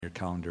your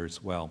calendar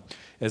as well.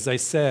 As I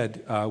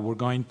said, we're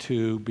going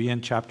to be in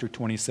chapter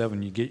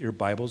 27. You get your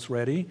Bibles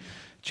ready.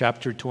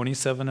 Chapter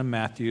 27 of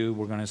Matthew,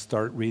 we're going to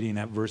start reading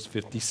at verse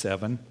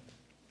 57.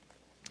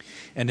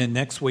 And then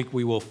next week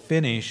we will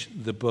finish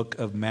the book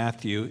of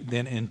Matthew.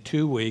 Then in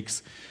 2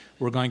 weeks,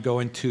 we're going to go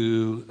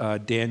into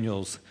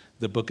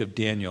the book of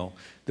Daniel.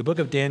 The book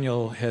of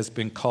Daniel has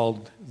been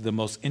called the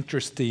most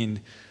interesting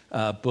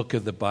book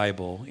of the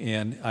Bible.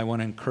 And I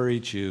want to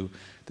encourage you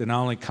to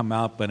not only come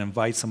out, but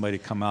invite somebody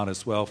to come out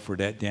as well for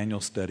that Daniel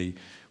study.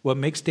 What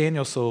makes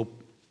Daniel so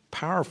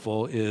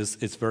powerful is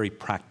it's very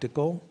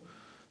practical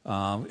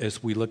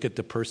as we look at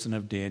the person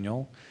of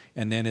Daniel,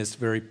 and then it's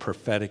very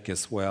prophetic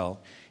as well.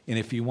 And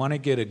if you want to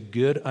get a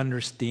good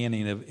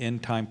understanding of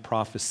end-time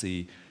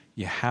prophecy,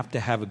 you have to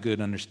have a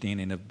good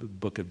understanding of the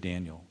book of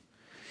Daniel.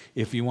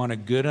 If you want a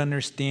good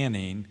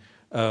understanding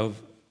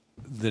of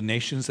the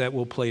nations that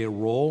will play a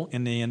role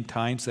in the end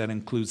times, that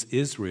includes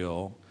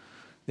Israel,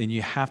 then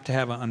you have to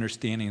have an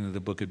understanding of the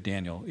book of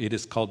Daniel. It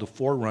is called the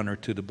forerunner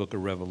to the book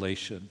of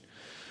Revelation.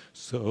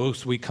 So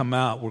as we come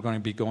out, we're going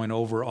to be going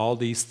over all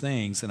these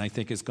things, and I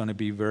think it's going to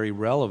be very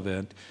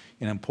relevant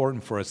and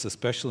important for us,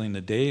 especially in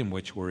the day in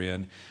which we're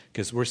in,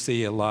 because we're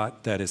seeing a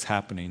lot that is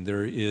happening.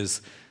 There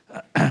is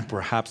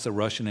perhaps a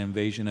Russian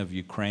invasion of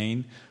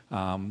Ukraine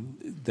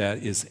that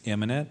is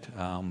imminent.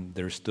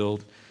 They're still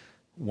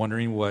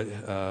wondering what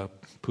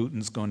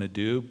Putin's going to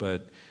do,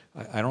 but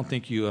I don't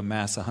think you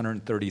amass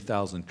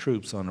 130,000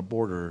 troops on a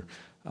border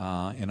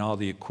and all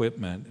the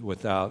equipment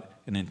without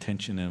an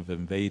intention of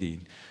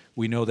invading.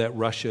 We know that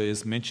Russia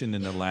is mentioned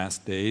in the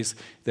last days,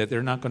 that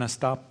they're not going to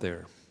stop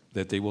there,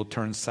 that they will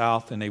turn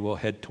south and they will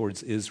head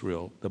towards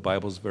Israel. The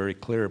Bible's very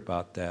clear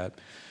about that.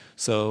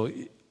 So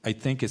I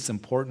think it's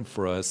important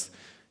for us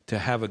to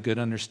have a good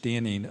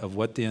understanding of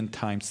what the end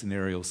time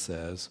scenario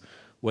says,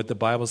 what the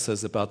Bible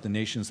says about the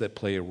nations that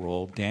play a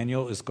role.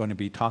 Daniel is going to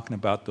be talking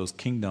about those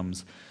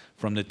kingdoms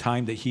from the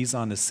time that he's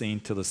on the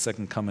scene till the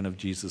second coming of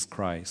Jesus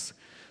Christ.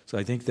 So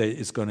I think that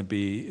it's going to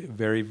be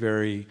very,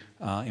 very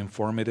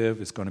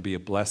informative. It's going to be a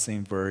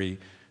blessing,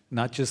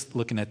 not just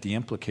looking at the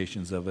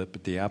implications of it,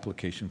 but the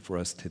application for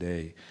us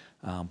today,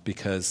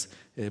 because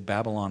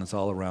Babylon is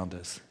all around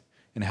us.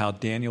 And how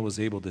Daniel was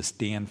able to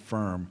stand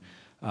firm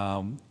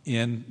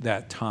in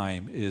that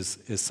time is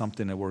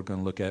something that we're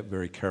going to look at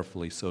very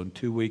carefully. So in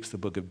 2 weeks, the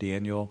book of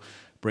Daniel,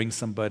 bring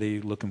somebody,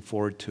 looking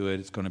forward to it.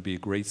 It's going to be a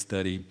great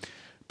study.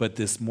 But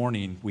this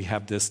morning, we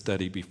have this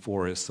study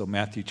before us. So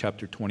Matthew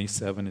chapter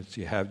 27, if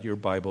you have your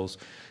Bibles,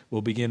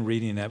 we'll begin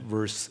reading at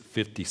verse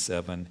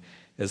 57.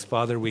 As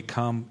Father, we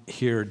come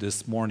here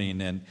this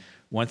morning, and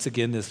once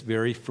again, this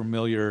very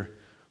familiar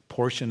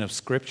portion of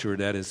Scripture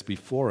that is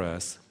before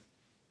us.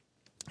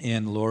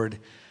 And Lord,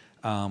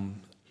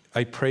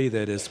 I pray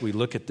that as we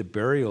look at the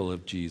burial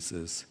of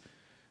Jesus,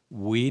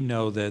 we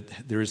know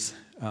that this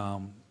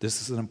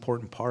is an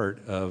important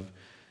part of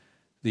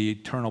the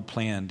eternal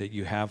plan that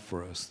you have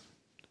for us.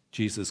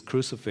 Jesus'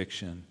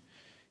 crucifixion,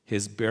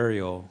 his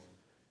burial,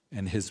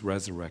 and his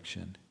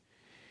resurrection.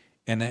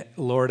 And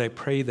Lord, I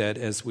pray that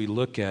as we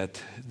look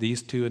at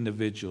these two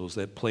individuals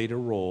that played a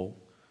role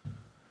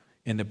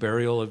in the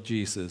burial of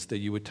Jesus, that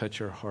you would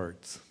touch our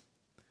hearts.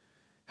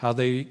 How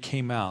they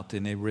came out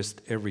and they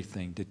risked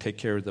everything to take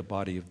care of the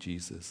body of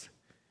Jesus.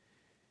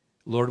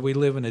 Lord, we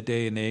live in a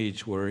day and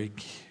age where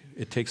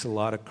it takes a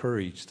lot of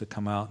courage to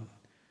come out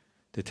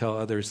to tell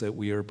others that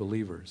we are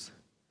believers.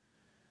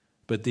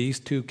 But these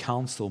two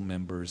council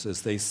members,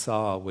 as they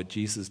saw what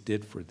Jesus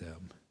did for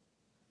them,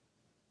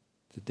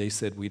 that they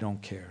said, we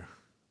don't care.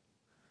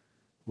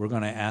 We're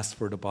going to ask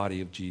for the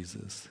body of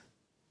Jesus.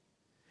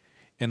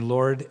 And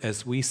Lord,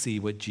 as we see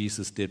what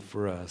Jesus did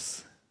for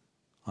us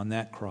on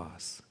that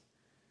cross,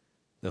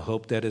 the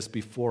hope that is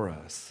before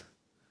us,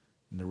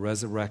 and the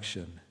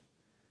resurrection,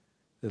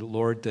 that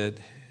Lord, that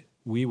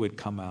we would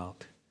come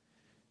out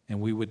and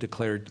we would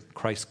declare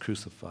Christ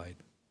crucified.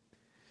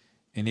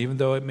 And even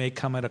though it may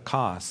come at a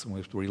cost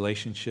with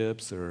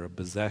relationships or a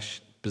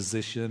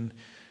position,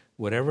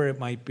 whatever it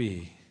might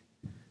be,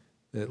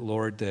 that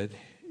Lord, that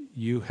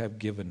you have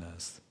given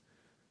us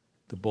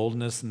the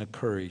boldness and the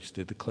courage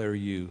to declare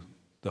you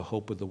the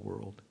hope of the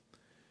world,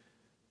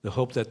 the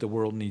hope that the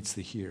world needs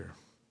to hear.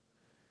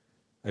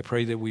 I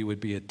pray that we would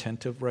be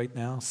attentive right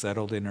now,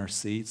 settled in our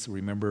seats.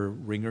 Remember,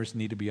 ringers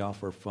need to be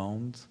off our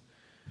phones.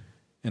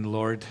 And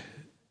Lord,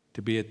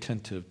 to be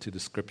attentive to the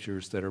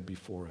scriptures that are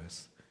before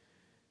us.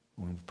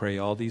 We pray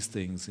all these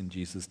things in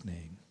Jesus'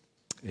 name.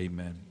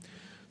 Amen.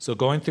 So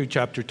going through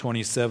chapter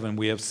 27,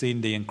 we have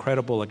seen the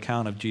incredible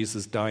account of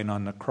Jesus dying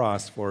on the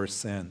cross for our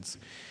sins.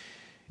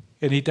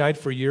 And he died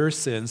for your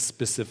sins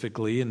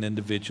specifically and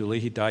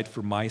individually. He died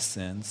for my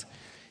sins.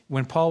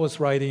 When Paul was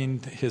writing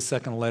his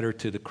second letter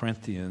to the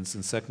Corinthians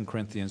in 2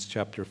 Corinthians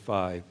chapter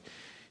 5,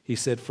 he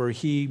said, for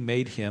he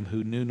made him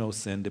who knew no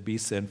sin to be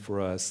sin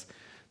for us,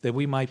 that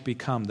we might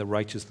become the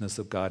righteousness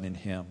of God in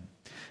him.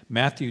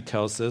 Matthew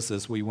tells us,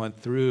 as we went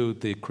through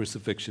the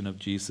crucifixion of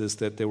Jesus,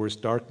 that there was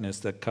darkness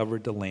that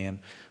covered the land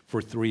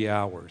for 3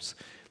 hours.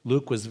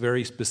 Luke was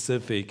very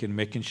specific in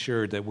making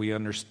sure that we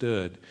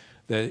understood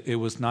that it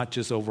was not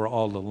just over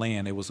all the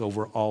land, it was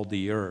over all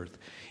the earth.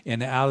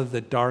 And out of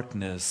the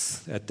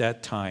darkness at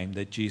that time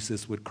that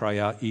Jesus would cry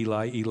out,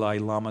 Eli, Eli,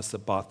 lama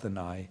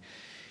sabachthani.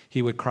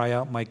 He would cry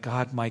out, my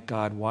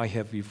God, why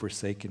have you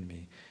forsaken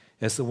me?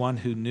 As the one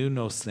who knew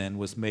no sin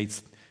was made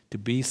to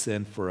be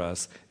sin for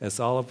us, as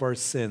all of our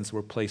sins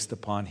were placed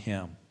upon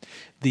him.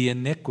 The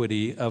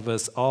iniquity of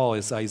us all,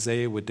 as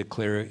Isaiah would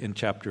declare in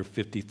chapter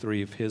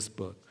 53 of his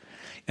book.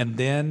 And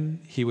then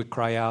he would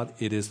cry out,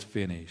 it is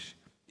finished.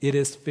 It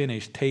is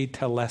finished. Te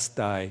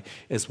telestai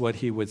is what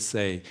he would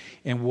say.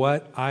 And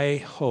what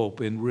I hope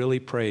and really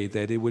pray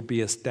that it would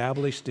be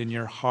established in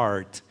your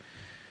heart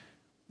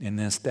and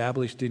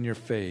established in your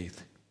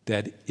faith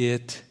that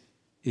it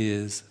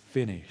is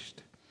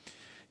finished.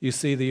 You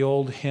see, the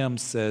old hymn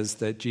says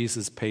that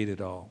Jesus paid it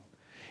all.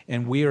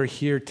 And we are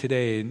here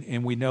today,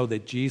 and we know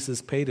that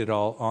Jesus paid it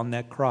all on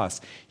that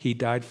cross. He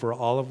died for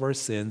all of our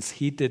sins.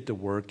 He did the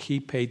work. He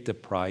paid the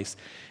price.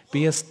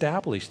 Be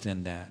established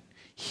in that.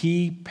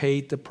 He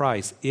paid the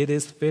price. It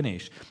is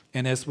finished.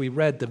 And as we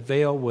read, the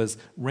veil was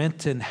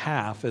rent in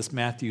half, as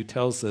Matthew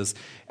tells us,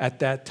 at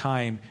that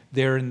time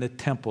there in the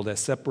temple that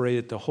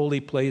separated the holy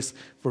place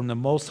from the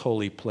most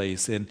holy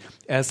place. And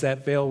as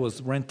that veil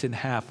was rent in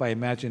half, I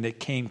imagine it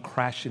came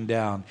crashing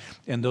down,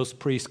 and those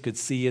priests could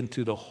see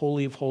into the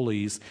Holy of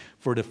Holies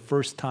for the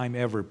first time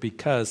ever,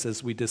 because,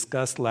 as we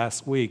discussed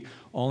last week,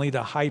 only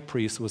the high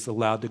priest was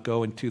allowed to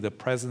go into the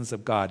presence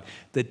of God,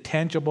 the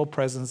tangible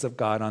presence of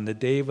God on the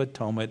Day of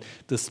Atonement,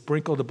 to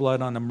sprinkle the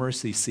blood on the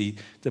mercy seat,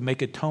 to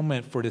make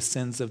atonement for the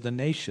sins of the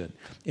nation.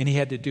 And he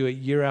had to do it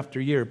year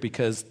after year,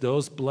 because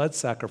those blood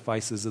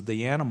sacrifices of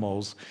the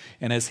animals,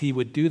 and as he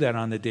would do that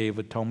on the Day of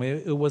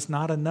Atonement, it was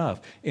not enough.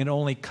 It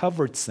only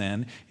covered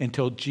sin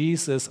until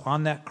Jesus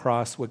on that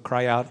cross would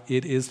cry out,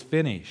 it is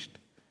finished.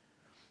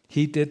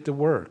 He did the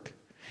work.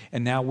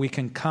 And now we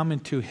can come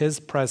into his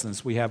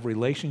presence. We have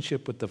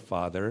relationship with the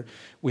Father.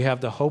 We have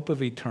the hope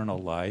of eternal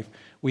life.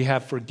 We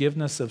have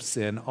forgiveness of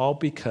sin, all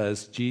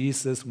because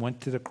Jesus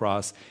went to the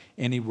cross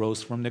and he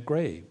rose from the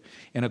grave.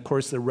 And of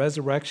course, the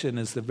resurrection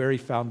is the very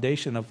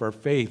foundation of our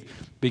faith,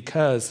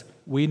 because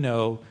we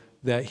know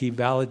that he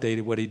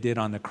validated what he did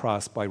on the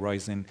cross by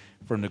rising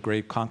from the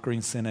grave,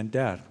 conquering sin and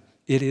death.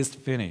 It is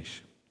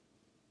finished.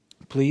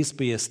 Please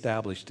be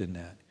established in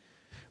that.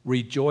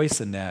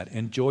 Rejoice in that.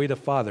 Enjoy the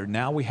Father.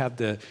 Now we have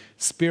the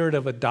spirit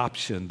of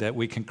adoption that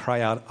we can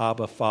cry out,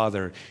 Abba,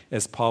 Father,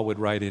 as Paul would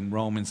write in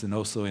Romans and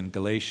also in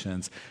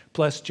Galatians.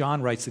 Plus,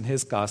 John writes in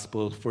his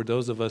gospel, for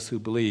those of us who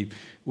believe,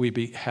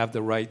 we have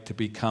the right to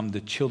become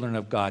the children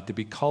of God, to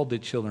be called the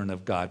children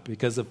of God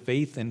because of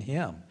faith in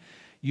him.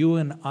 You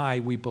and I,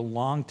 we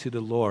belong to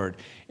the Lord,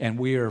 and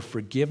we are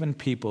forgiven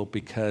people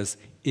because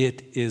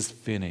it is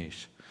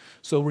finished.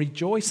 So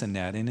rejoice in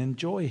that and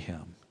enjoy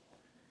him.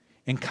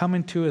 And come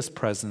into his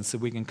presence so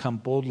we can come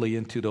boldly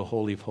into the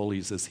Holy of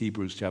Holies, as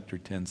Hebrews chapter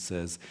 10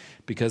 says,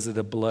 because of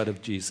the blood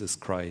of Jesus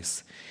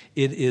Christ.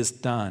 It is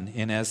done.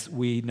 And as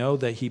we know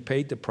that he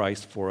paid the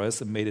price for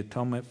us and made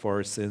atonement for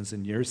our sins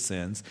and your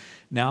sins,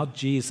 now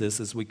Jesus,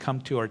 as we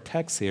come to our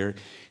text here,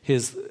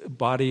 his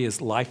body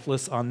is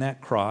lifeless on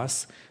that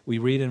cross. We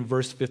read in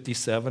verse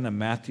 57 of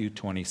Matthew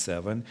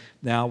 27,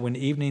 now when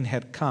evening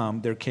had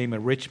come, there came a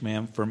rich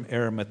man from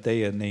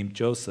Arimathea named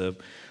Joseph,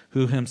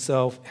 who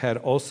himself had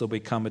also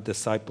become a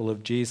disciple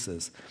of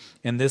Jesus.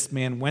 And this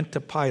man went to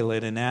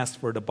Pilate and asked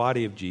for the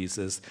body of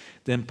Jesus.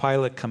 Then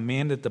Pilate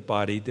commanded the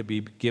body to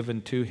be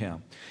given to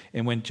him.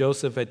 And when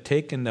Joseph had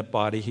taken the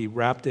body, he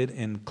wrapped it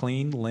in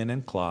clean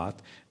linen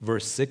cloth,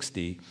 verse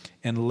 60,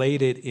 and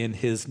laid it in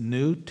his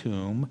new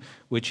tomb,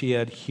 which he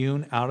had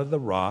hewn out of the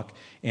rock.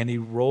 And he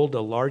rolled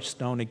a large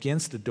stone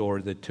against the door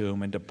of the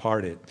tomb and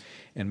departed.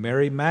 And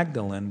Mary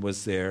Magdalene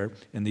was there,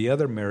 and the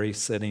other Mary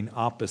sitting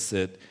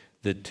opposite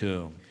the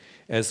tomb.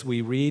 As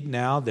we read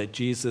now that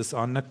Jesus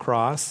on the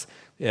cross,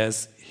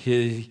 as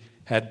he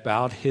had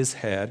bowed his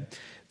head,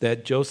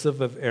 that Joseph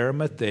of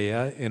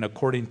Arimathea, and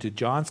according to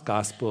John's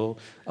gospel,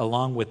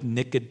 along with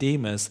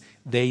Nicodemus,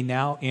 they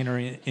now enter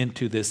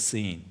into this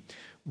scene.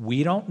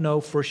 We don't know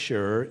for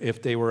sure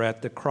if they were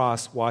at the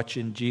cross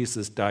watching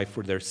Jesus die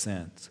for their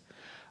sins.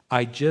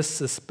 I just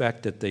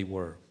suspect that they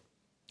were.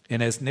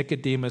 And as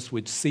Nicodemus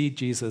would see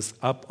Jesus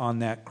up on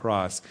that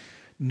cross,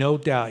 no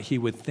doubt he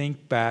would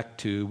think back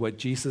to what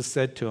Jesus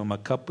said to him a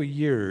couple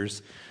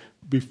years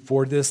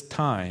before this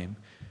time,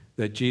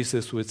 that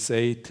Jesus would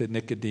say to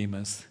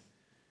Nicodemus,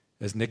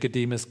 as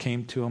Nicodemus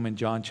came to him in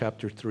John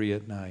chapter 3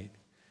 at night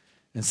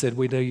and said,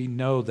 we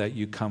know that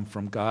you come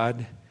from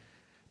God,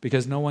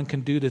 because no one can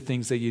do the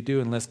things that you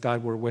do unless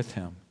God were with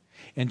him.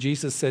 And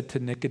Jesus said to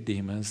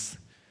Nicodemus,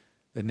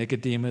 that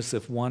Nicodemus,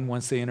 if one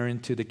wants to enter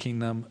into the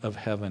kingdom of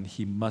heaven,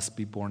 he must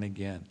be born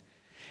again.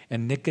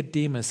 And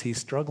Nicodemus, he's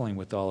struggling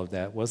with all of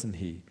that, wasn't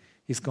he?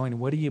 He's going,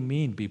 what do you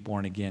mean, be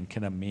born again?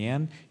 Can a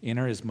man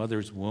enter his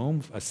mother's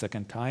womb a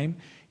second time?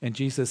 And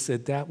Jesus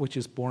said, that which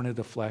is born of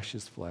the flesh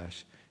is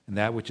flesh, And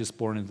that which is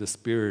born of the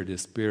Spirit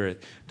is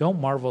spirit. Don't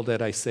marvel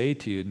that I say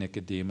to you,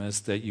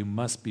 Nicodemus, that you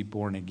must be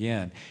born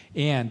again.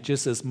 And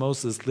just as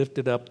Moses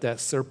lifted up that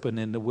serpent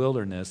in the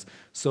wilderness,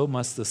 so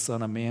must the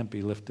Son of Man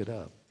be lifted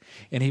up.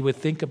 And he would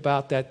think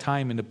about that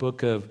time in the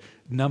book of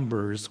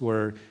Numbers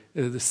where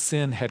the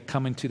sin had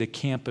come into the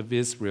camp of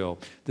Israel.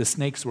 The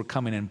snakes were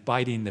coming and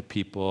biting the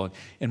people.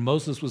 And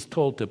Moses was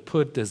told to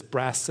put this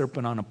brass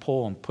serpent on a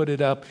pole and put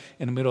it up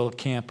in the middle of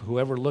camp.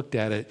 Whoever looked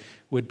at it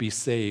would be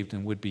saved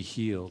and would be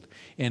healed.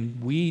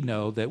 And we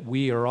know that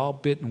we are all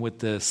bitten with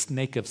the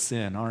snake of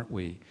sin, aren't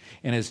we?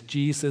 And as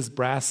Jesus'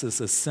 brass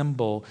is a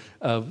symbol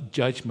of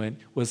judgment,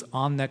 was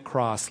on that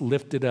cross,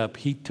 lifted up,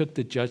 he took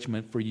the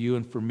judgment for you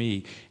and for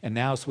me. And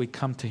now as we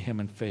come to him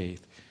in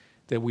faith,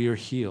 that we are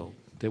healed,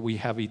 that we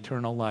have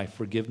eternal life,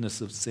 forgiveness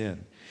of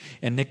sin.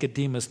 And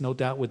Nicodemus no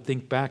doubt would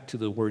think back to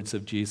the words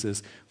of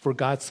Jesus, for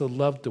God so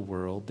loved the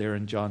world, there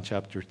in John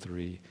chapter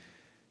 3,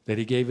 that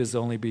he gave his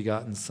only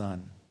begotten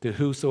Son, that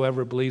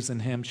whosoever believes in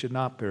him should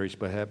not perish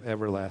but have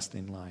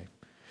everlasting life.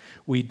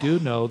 We do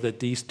know that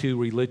these two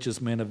religious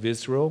men of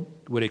Israel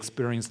would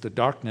experience the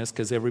darkness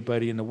because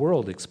everybody in the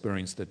world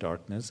experienced the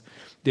darkness.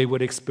 They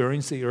would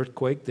experience the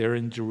earthquake there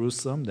in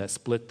Jerusalem that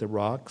split the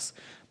rocks.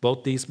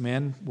 Both these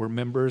men were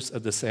members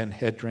of the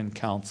Sanhedrin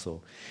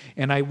Council.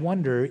 And I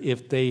wonder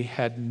if they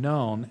had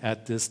known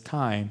at this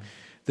time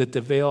that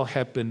the veil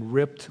had been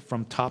ripped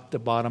from top to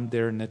bottom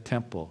there in the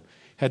temple.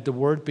 Had the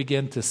word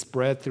begun to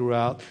spread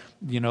throughout,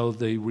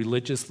 the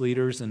religious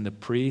leaders and the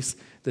priests,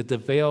 that the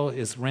veil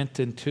is rent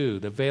in two.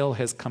 The veil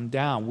has come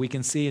down. We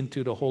can see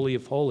into the Holy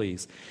of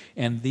Holies.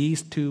 And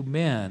these two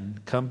men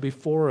come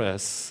before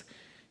us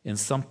in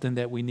something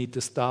that we need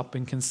to stop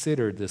and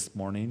consider this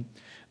morning.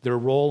 Their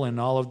role in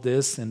all of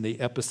this in the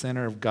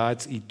epicenter of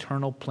God's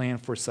eternal plan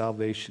for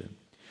salvation.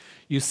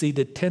 You see,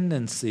 the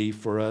tendency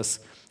for us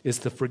is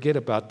to forget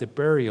about the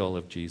burial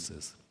of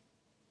Jesus.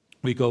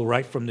 We go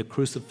right from the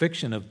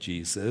crucifixion of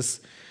Jesus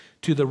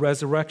to the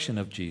resurrection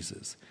of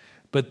Jesus.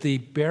 But the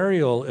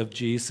burial of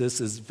Jesus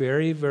is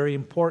very, very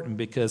important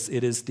because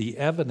it is the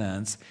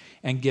evidence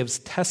and gives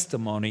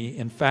testimony,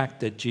 in fact,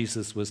 that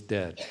Jesus was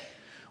dead.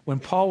 When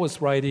Paul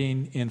was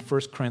writing in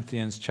 1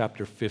 Corinthians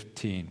chapter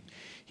 15,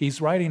 he's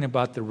writing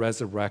about the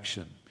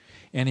resurrection.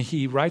 And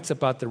he writes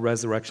about the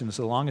resurrection. It's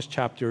the longest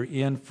chapter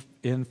in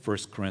 1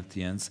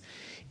 Corinthians.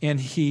 And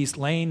he's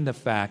laying the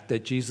fact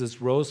that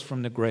Jesus rose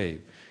from the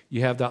grave.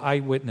 You have the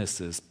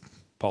eyewitnesses.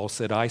 Paul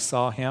said, I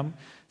saw him.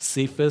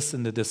 Cephas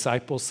and the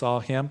disciples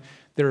saw him.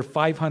 There are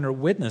 500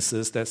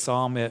 witnesses that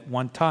saw him at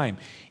one time.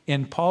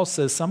 And Paul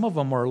says, some of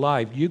them are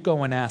alive. You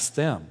go and ask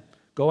them.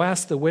 Go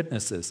ask the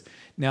witnesses.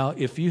 Now,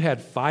 if you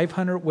had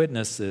 500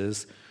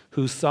 witnesses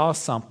who saw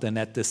something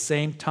at the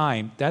same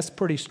time, that's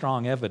pretty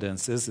strong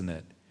evidence, isn't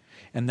it?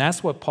 And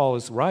that's what Paul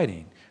is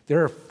writing.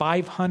 There are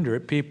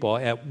 500 people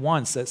at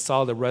once that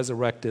saw the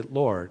resurrected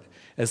Lord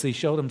as he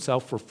showed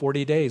himself for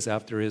 40 days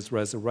after his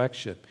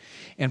resurrection.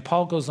 And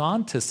Paul goes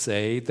on to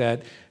say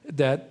that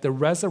the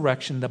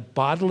resurrection, the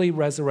bodily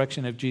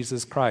resurrection of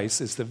Jesus Christ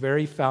is the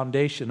very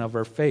foundation of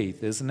our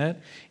faith, isn't it?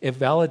 It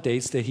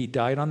validates that he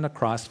died on the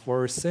cross for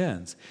our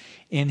sins.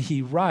 And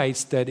he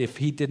writes that if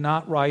he did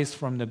not rise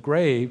from the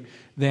grave,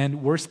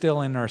 then we're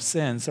still in our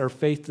sins. Our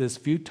faith is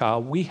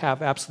futile. We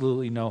have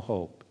absolutely no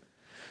hope.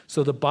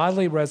 So the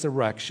bodily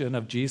resurrection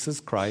of Jesus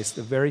Christ,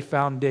 the very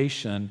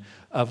foundation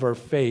of our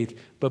faith,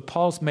 but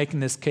Paul's making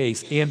this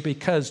case, and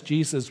because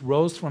Jesus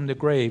rose from the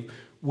grave,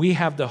 we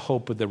have the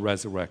hope of the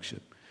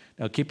resurrection.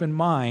 Now keep in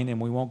mind, and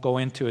we won't go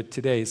into it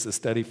today, it's a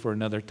study for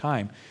another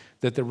time,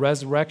 that the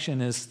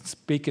resurrection is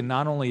speaking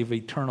not only of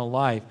eternal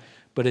life,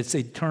 but it's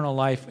eternal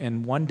life,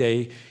 and one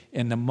day,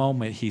 in the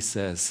moment, he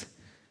says,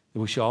 that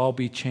we shall all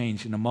be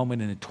changed in a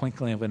moment, in the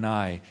twinkling of an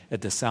eye,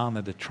 at the sound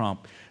of the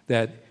trump,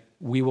 that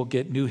we will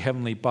get new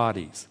heavenly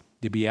bodies.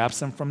 To be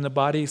absent from the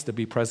bodies, to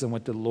be present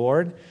with the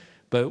Lord,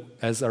 but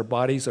as our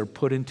bodies are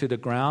put into the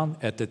ground,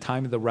 at the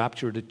time of the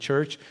rapture of the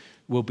church,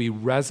 we'll be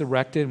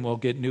resurrected and we'll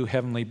get new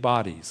heavenly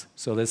bodies.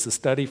 So that's a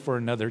study for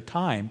another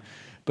time.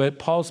 But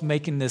Paul's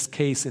making this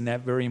case in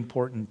that very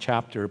important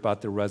chapter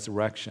about the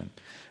resurrection.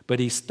 But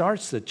he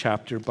starts the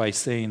chapter by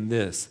saying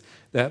this,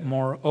 that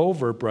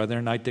moreover,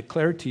 brethren, I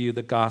declare to you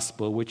the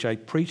gospel which I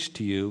preached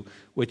to you,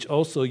 which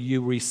also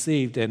you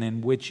received and in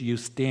which you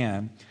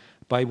stand,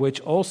 by which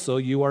also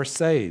you are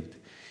saved,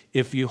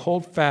 if you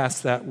hold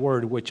fast that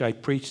word which I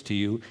preached to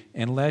you,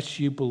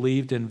 unless you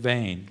believed in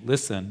vain.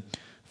 Listen,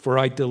 for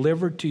I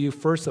delivered to you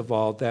first of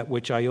all that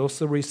which I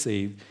also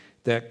received,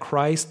 that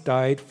Christ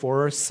died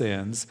for our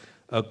sins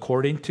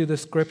according to the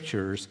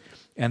Scriptures,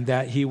 and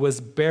that he was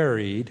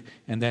buried,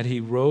 and that he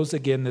rose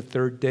again the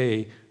third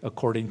day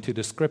according to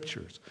the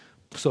Scriptures.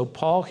 So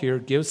Paul here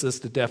gives us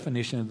the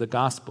definition of the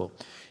gospel.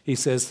 He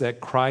says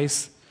that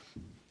Christ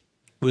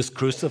was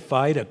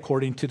crucified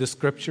according to the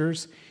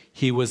Scriptures,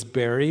 he was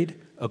buried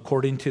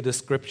according to the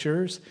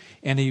Scriptures,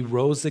 and he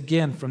rose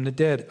again from the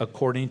dead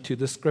according to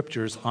the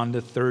Scriptures on the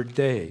third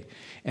day.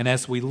 And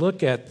as we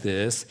look at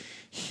this,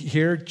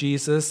 here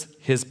Jesus,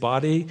 his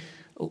body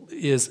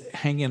is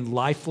hanging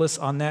lifeless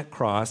on that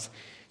cross.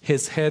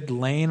 his head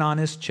laying on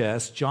his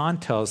chest, John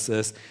tells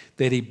us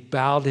that he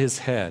bowed his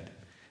head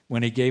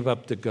when he gave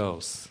up the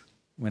ghost,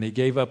 when he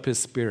gave up his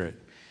spirit.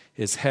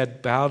 His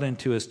head bowed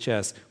into his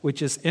chest,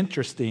 which is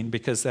interesting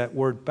because that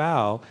word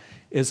bow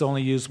is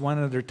only used one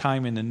other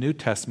time in the New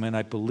Testament.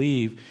 I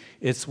believe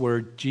it's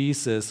where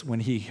Jesus,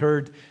 when he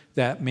heard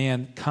that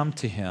man come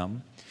to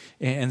him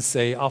and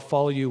say, I'll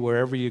follow you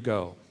wherever you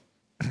go.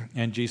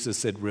 And Jesus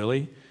said,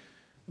 really?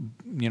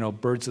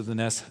 Birds of the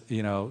nest,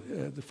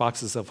 the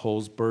foxes have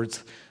holes,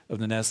 birds of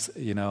the nest,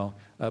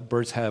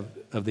 birds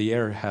of the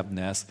air have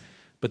nests,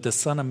 but the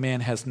Son of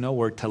Man has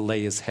nowhere to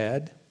lay his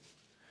head.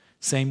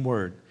 Same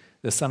word.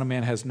 The Son of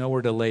Man has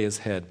nowhere to lay his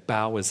head,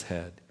 bow his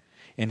head.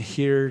 And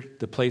here,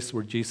 the place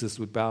where Jesus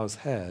would bow his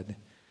head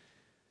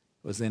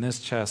was in his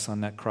chest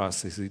on that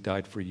cross as he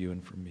died for you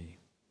and for me.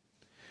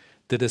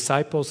 The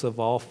disciples have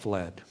all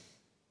fled.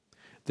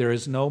 There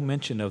is no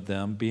mention of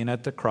them being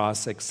at the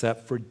cross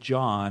except for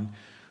John,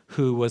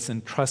 who was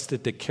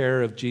entrusted the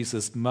care of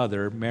Jesus'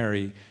 mother,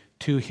 Mary,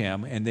 to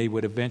him, and they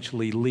would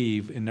eventually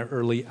leave in the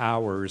early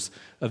hours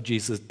of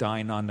Jesus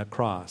dying on the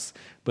cross.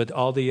 But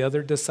all the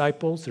other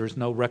disciples, there's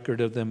no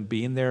record of them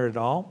being there at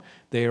all.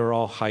 They are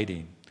all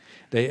hiding.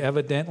 They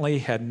evidently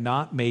had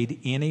not made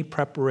any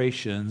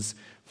preparations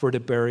for the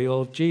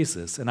burial of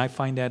Jesus, and I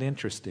find that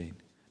interesting.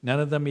 None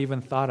of them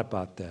even thought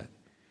about that.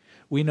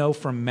 We know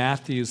from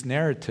Matthew's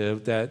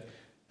narrative that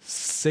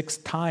 6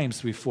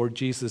 times before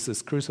Jesus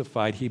is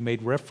crucified, he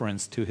made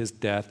reference to his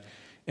death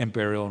and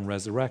burial and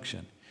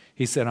resurrection.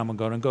 He said, I'm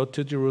going to go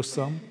to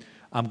Jerusalem.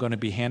 I'm going to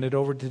be handed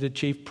over to the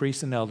chief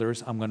priests and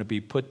elders. I'm going to be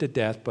put to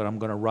death, but I'm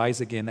going to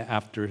rise again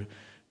after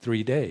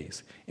 3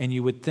 days. And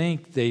you would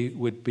think they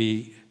would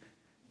be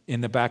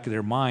in the back of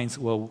their minds,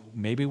 well,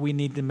 maybe we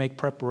need to make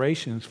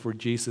preparations for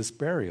Jesus'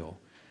 burial.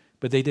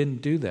 But they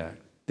didn't do that.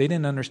 They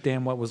didn't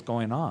understand what was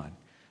going on.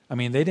 I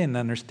mean, they didn't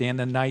understand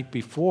the night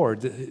before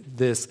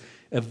this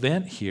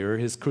event here,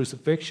 his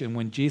crucifixion,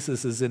 when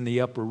Jesus is in the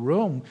upper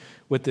room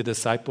with the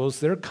disciples.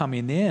 They're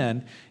coming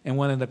in, and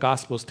one of the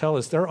Gospels tell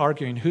us they're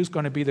arguing who's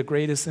going to be the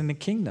greatest in the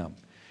kingdom.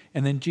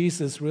 And then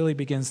Jesus really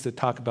begins to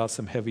talk about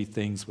some heavy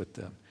things with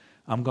them.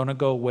 I'm going to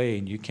go away,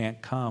 and you can't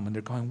come. And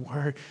they're going,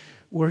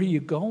 where are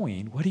you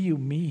going? What do you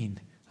mean?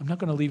 I'm not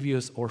going to leave you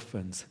as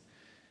orphans.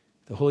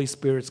 The Holy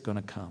Spirit's going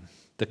to come,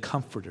 the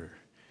Comforter.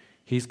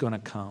 He's going to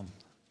come.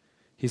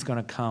 He's going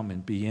to come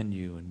and be in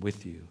you and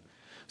with you.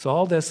 So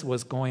all this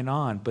was going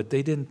on, but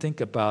they didn't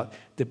think about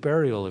the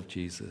burial of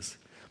Jesus.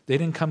 They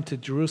didn't come to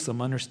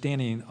Jerusalem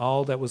understanding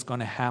all that was going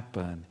to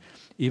happen,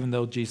 even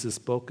though Jesus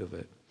spoke of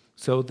it.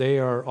 So they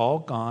are all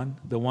gone,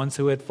 the ones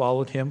who had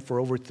followed him for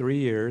over 3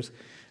 years.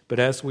 But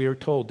as we are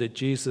told that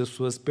Jesus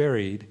was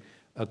buried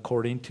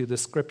according to the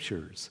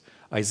Scriptures.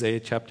 Isaiah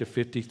chapter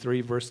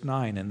 53, verse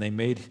 9, and they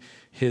made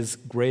his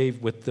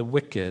grave with the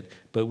wicked,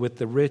 but with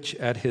the rich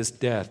at his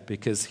death,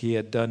 because he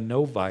had done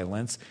no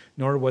violence,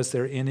 nor was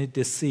there any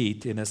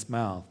deceit in his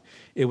mouth.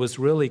 It was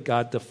really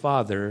God the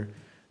Father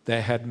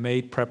that had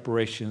made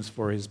preparations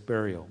for his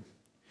burial.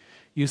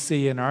 You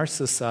see, in our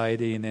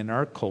society and in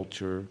our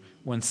culture,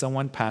 when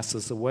someone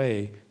passes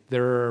away,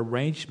 there are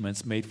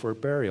arrangements made for a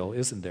burial,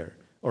 isn't there?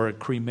 Or a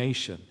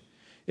cremation.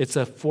 It's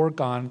a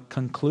foregone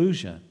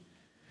conclusion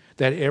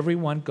that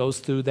everyone goes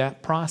through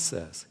that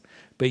process.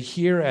 But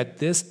here at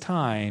this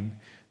time,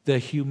 the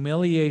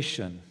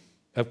humiliation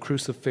of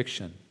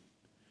crucifixion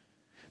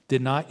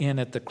did not end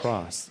at the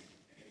cross.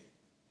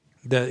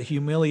 The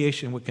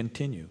humiliation would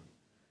continue.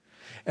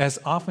 As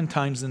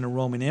oftentimes in the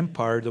Roman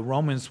Empire, the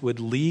Romans would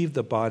leave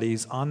the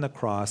bodies on the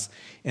cross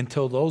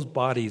until those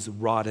bodies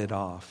rotted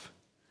off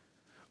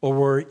or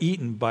were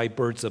eaten by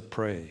birds of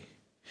prey.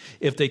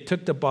 If they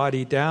took the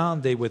body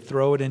down, they would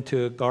throw it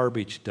into a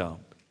garbage dump.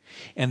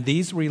 And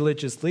these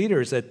religious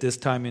leaders at this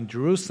time in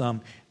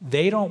Jerusalem,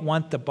 they don't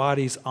want the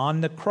bodies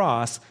on the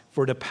cross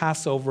for the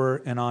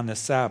Passover and on the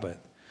Sabbath.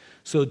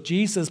 So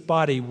Jesus'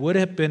 body would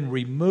have been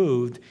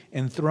removed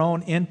and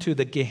thrown into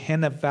the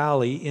Gehenna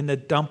Valley in the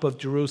dump of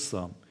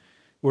Jerusalem,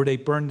 where they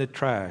burned the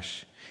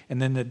trash.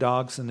 And then the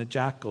dogs and the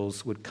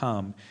jackals would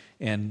come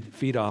and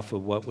feed off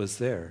of what was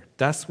there.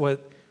 That's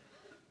what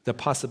the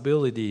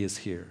possibility is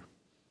here.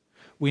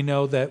 We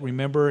know that,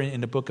 remember in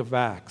the book of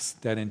Acts,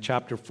 that in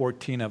chapter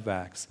 14 of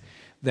Acts,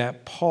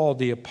 that Paul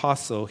the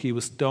apostle, he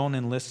was stoned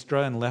in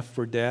Lystra and left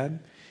for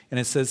dead. And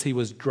it says he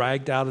was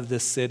dragged out of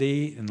the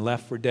city and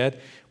left for dead.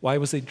 Why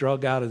was he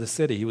dragged out of the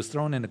city? He was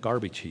thrown in a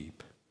garbage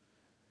heap.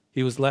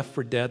 He was left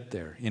for dead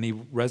there. And he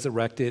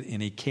resurrected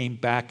and he came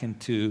back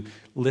into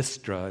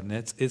Lystra. And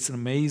it's an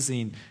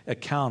amazing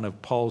account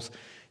of Paul's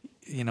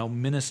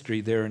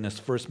ministry there in his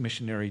first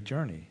missionary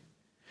journey.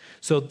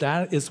 So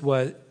that is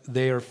what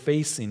they are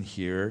facing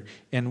here,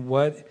 and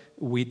what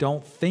we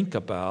don't think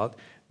about.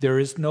 There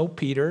is no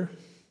Peter.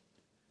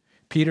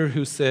 Peter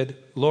who said,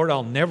 Lord,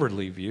 I'll never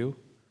leave you.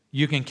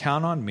 You can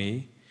count on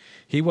me.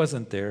 He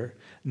wasn't there.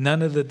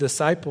 None of the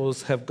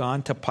disciples have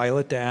gone to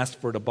Pilate to ask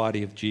for the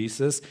body of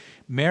Jesus.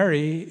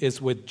 Mary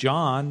is with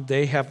John.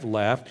 They have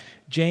left.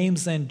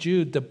 James and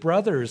Jude, the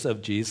brothers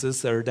of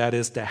Jesus, or that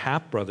is the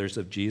half-brothers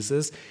of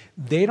Jesus,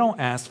 they don't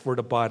ask for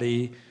the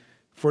body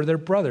for their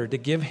brother, to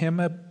give him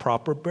a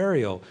proper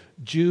burial.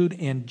 Jude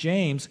and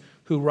James,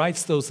 who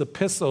writes those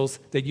epistles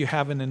that you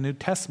have in the New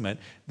Testament,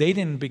 they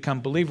didn't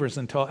become believers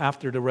until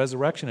after the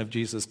resurrection of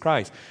Jesus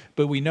Christ.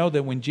 But we know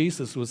that when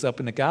Jesus was up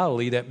in the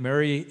Galilee, that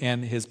Mary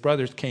and his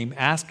brothers came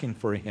asking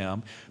for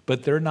him,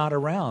 but they're not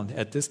around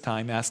at this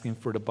time asking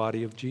for the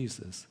body of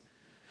Jesus.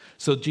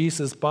 So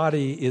Jesus'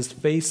 body is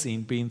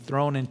facing being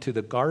thrown into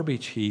the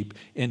garbage heap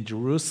in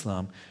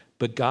Jerusalem,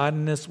 but God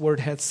in his word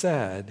had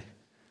said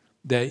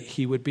that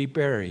he would be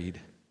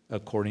buried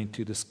according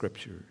to the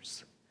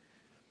scriptures.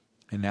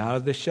 And out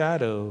of the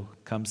shadow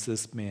comes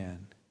this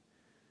man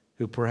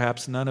who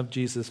perhaps none of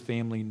Jesus'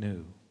 family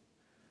knew.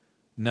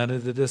 None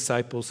of the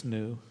disciples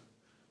knew.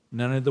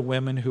 None of the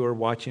women who are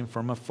watching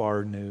from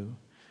afar knew.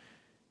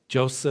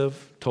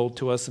 Joseph told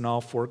to us in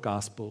all four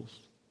Gospels.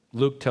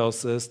 Luke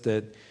tells us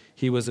that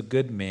he was a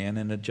good man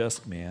and a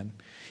just man.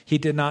 He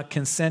did not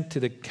consent to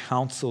the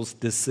council's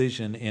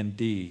decision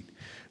indeed.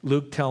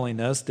 Luke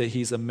telling us that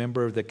he's a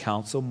member of the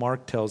council.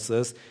 Mark tells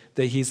us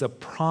that he's a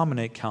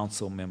prominent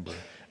council member.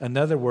 In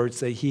other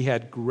words, that he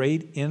had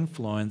great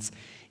influence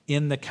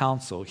in the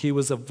council. He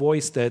was a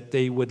voice that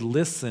they would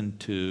listen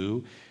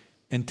to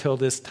until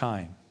this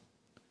time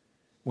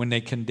when they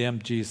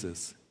condemned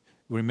Jesus.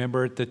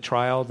 Remember at the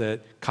trial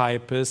that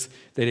Caiaphas,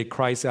 that he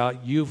cries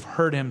out, "You've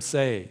heard him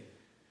say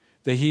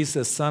that he's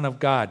the Son of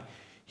God.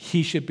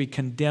 He should be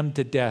condemned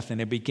to death." And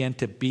they began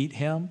to beat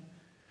him.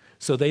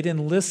 So they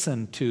didn't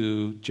listen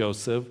to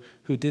Joseph,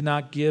 who did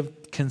not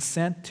give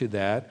consent to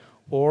that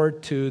or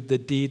to the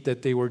deed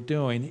that they were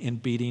doing in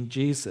beating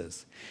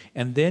Jesus.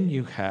 And then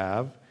you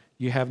have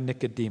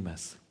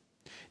Nicodemus.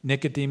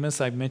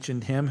 Nicodemus, I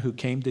mentioned him, who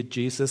came to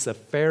Jesus, a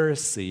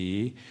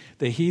Pharisee,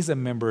 that he's a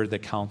member of the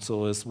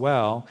council as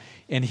well.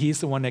 And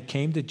he's the one that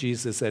came to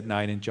Jesus at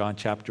night in John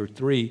chapter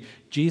 3.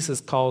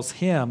 Jesus calls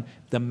him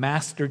the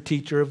master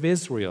teacher of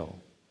Israel.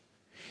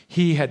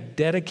 He had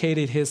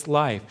dedicated his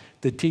life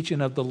to the teaching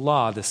of the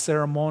law, the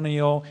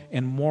ceremonial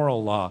and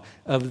moral law,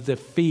 of the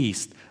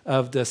feast,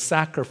 of the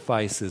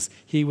sacrifices.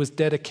 He was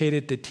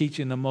dedicated to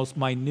teaching the most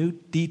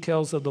minute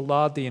details of the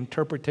law, the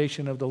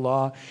interpretation of the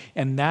law.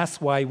 And that's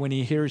why when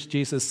he hears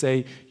Jesus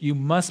say, "You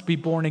must be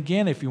born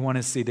again if you want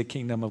to see the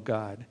kingdom of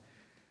God,"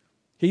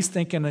 he's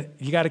thinking,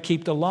 you got to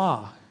keep the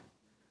law.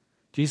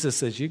 Jesus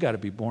says, "You got to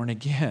be born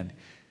again."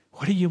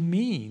 What do you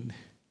mean?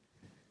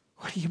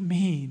 What do you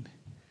mean?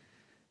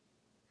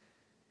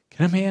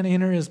 Can a man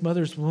enter his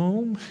mother's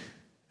womb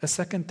a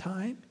second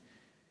time?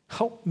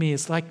 Help me.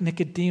 It's like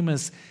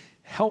Nicodemus.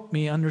 Help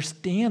me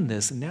understand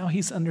this. And now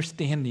he's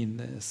understanding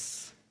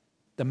this.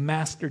 The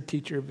master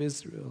teacher of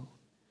Israel.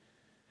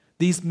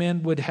 These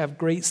men would have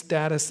great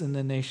status in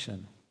the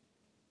nation.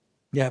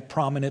 They have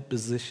prominent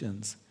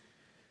positions.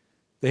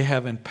 They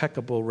have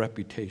impeccable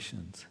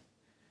reputations.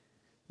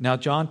 Now,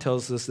 John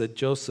tells us that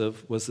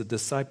Joseph was a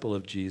disciple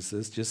of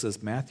Jesus, just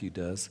as Matthew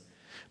does.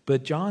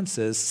 But John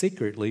says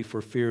secretly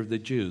for fear of the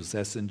Jews.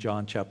 That's in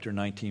John chapter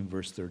 19,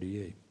 verse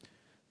 38.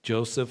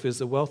 Joseph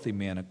is a wealthy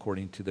man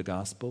according to the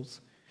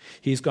Gospels.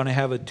 He's going to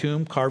have a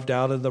tomb carved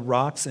out of the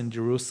rocks in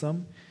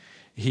Jerusalem.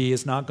 He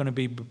is not going to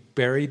be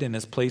buried in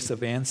his place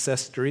of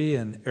ancestry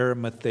in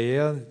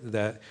Arimathea.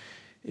 That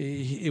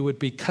it would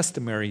be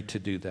customary to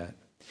do that.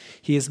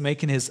 He is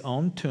making his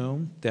own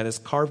tomb that is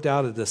carved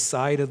out of the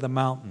side of the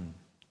mountain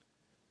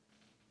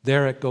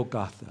there at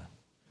Golgotha.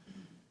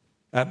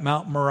 At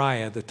Mount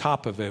Moriah, the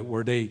top of it,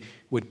 where they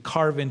would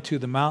carve into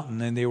the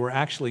mountain, and they were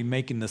actually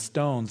making the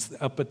stones.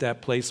 Up at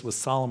that place was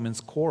Solomon's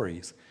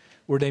quarries,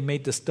 where they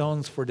made the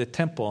stones for the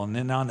temple. And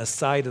then on the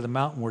side of the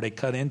mountain where they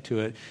cut into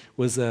it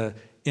was a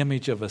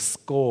image of a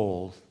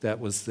skull that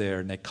was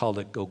there, and they called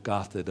it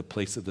Golgotha, the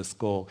place of the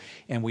skull.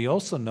 And we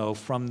also know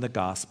from the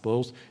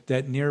Gospels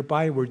that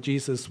nearby where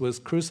Jesus was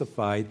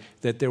crucified,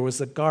 that there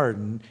was a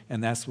garden,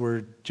 and that's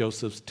where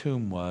Joseph's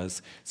tomb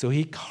was. So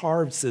he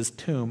carves his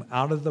tomb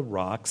out of the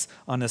rocks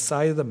on the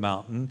side of the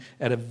mountain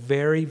at a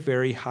very,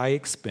 very high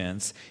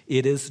expense.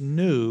 It is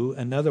new.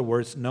 In other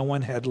words, no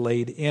one had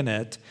laid in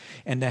it.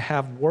 And to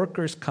have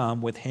workers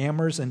come with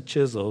hammers and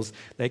chisels,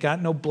 they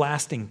got no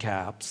blasting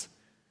caps,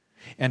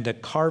 and to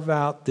carve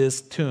out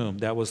this tomb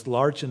that was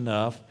large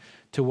enough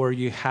to where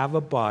you have a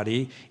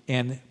body,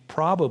 and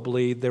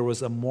probably there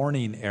was a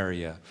mourning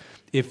area.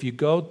 If you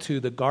go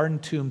to the garden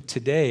tomb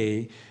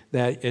today,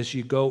 that as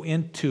you go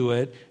into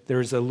it,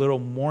 there's a little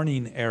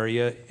mourning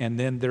area, and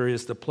then there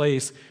is the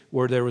place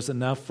where there was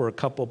enough for a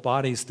couple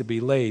bodies to be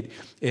laid.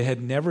 It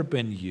had never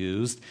been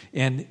used,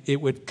 and it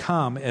would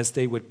come as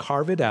they would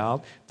carve it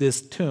out,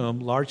 this tomb,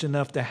 large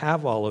enough to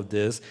have all of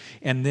this,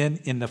 and then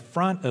in the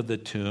front of the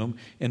tomb,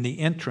 in the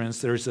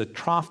entrance, there's a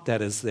trough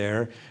that is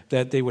there,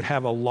 that they would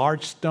have a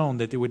large stone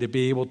that they would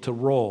be able to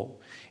roll.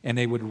 And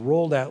they would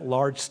roll that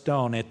large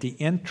stone at the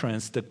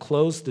entrance to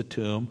close the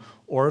tomb,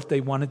 or if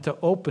they wanted to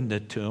open the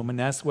tomb. And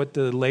that's what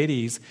the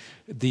ladies,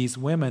 these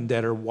women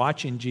that are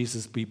watching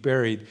Jesus be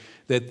buried,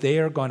 that they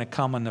are going to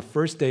come on the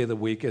first day of the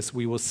week, as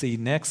we will see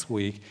next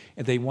week,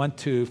 and they want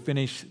to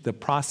finish the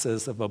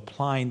process of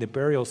applying the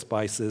burial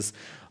spices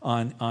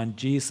on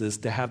Jesus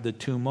to have the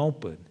tomb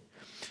open.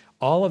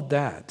 All of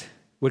that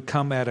would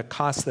come at a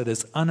cost that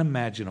is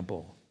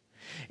unimaginable.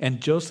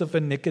 And Joseph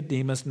and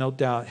Nicodemus, no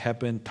doubt, have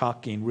been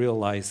talking,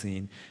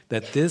 realizing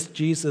that this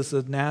Jesus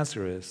of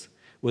Nazareth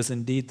was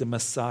indeed the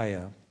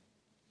Messiah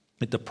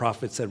that the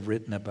prophets had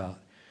written about,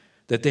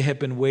 that they had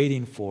been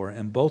waiting for.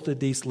 And both of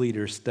these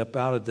leaders step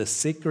out of the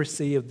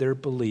secrecy of their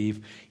belief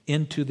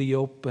into the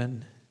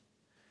open,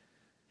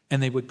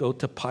 and they would go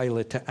to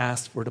Pilate to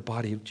ask for the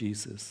body of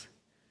Jesus.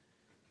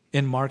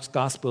 In Mark's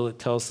gospel, it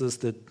tells us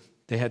that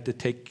they had to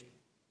take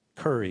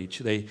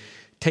courage.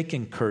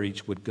 Taking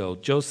courage would go.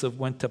 Joseph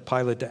went to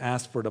Pilate to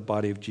ask for the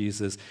body of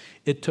Jesus.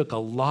 It took a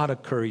lot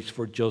of courage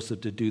for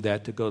Joseph to do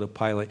that, to go to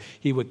Pilate.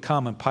 He would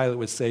come and Pilate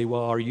would say,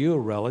 well, are you a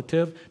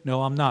relative?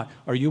 No, I'm not.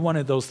 Are you one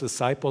of those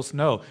disciples?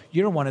 No,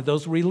 you're one of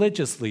those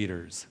religious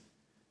leaders.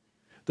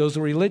 Those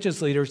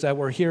religious leaders that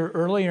were here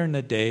earlier in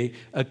the day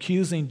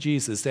accusing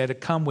Jesus. They had to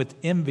come with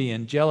envy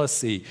and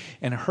jealousy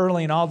and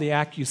hurling all the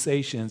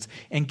accusations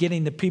and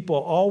getting the people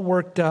all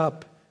worked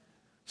up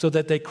so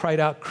that they cried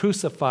out,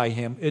 crucify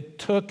him. It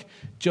took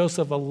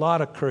Joseph a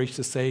lot of courage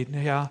to say,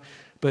 yeah,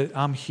 but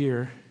I'm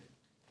here.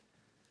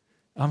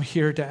 I'm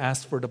here to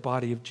ask for the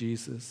body of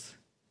Jesus.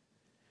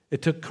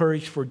 It took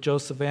courage for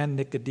Joseph and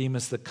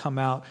Nicodemus to come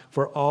out,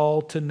 for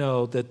all to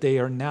know that they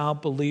are now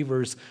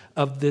believers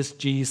of this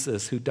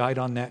Jesus who died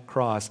on that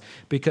cross,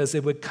 because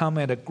it would come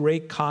at a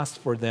great cost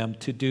for them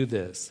to do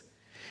this.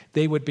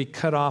 They would be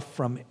cut off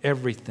from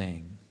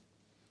everything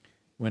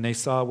when they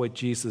saw what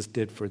Jesus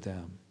did for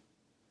them,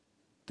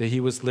 that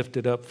he was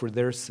lifted up for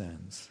their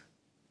sins.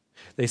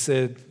 They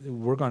said,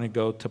 we're going to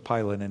go to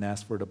Pilate and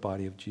ask for the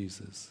body of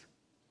Jesus.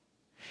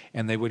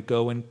 And they would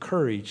go in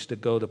courage to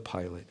go to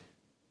Pilate,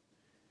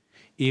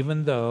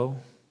 even though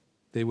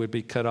they would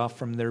be cut off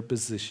from their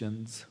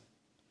positions.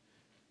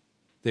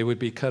 They would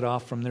be cut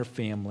off from their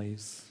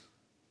families.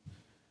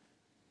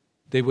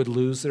 They would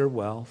lose their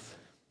wealth,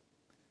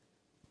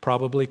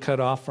 probably cut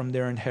off from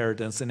their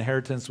inheritance.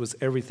 Inheritance was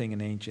everything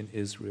in ancient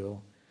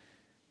Israel.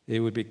 They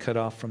would be cut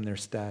off from their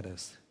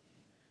status.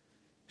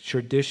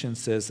 Tradition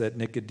says that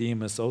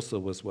Nicodemus also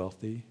was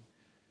wealthy.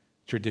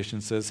 Tradition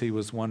says he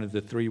was one of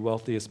the 3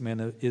 wealthiest men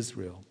of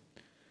Israel.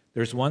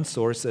 There's one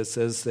source that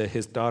says that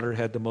his daughter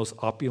had the most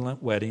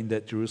opulent wedding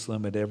that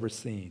Jerusalem had ever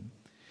seen.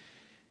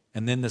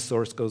 And then the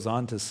source goes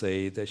on to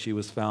say that she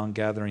was found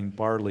gathering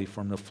barley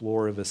from the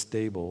floor of a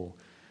stable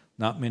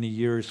not many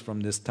years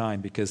from this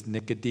time, because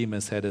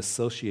Nicodemus had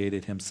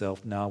associated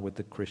himself now with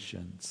the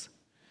Christians.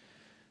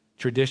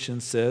 Tradition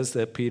says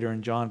that Peter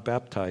and John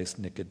baptized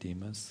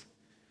Nicodemus.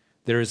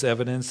 There is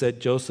evidence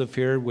that Joseph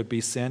here would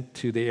be sent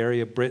to the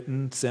area of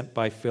Britain, sent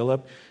by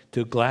Philip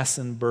to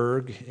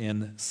Glastonbury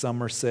in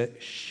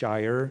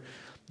Somersetshire.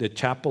 The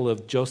chapel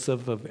of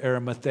Joseph of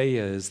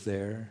Arimathea is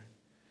there.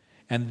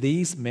 And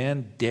these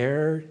men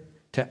dare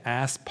to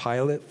ask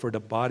Pilate for the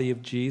body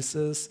of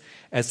Jesus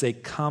as they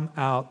come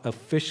out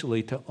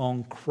officially to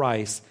own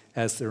Christ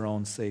as their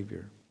own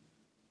Savior.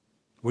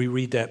 We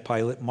read that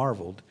Pilate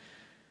marveled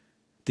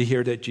to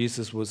hear that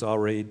Jesus was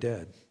already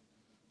dead.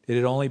 It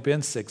had only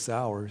been 6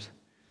 hours.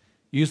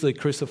 Usually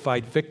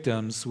crucified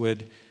victims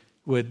would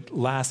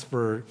last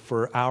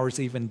for hours,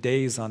 even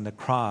days on the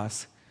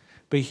cross.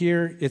 But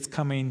here it's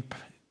coming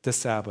the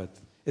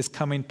Sabbath. It's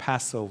coming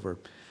Passover.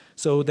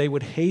 So they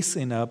would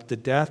hasten up the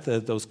death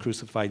of those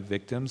crucified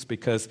victims,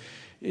 because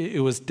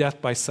it was death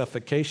by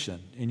suffocation.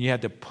 And you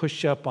had to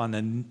push up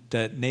on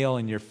the nail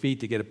in your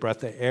feet to get a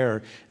breath of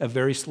air, a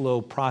very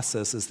slow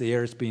process as the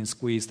air is being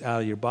squeezed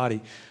out of your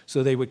body.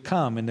 So they would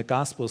come, and the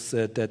gospel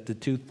said that the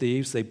 2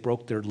 thieves, they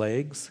broke their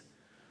legs.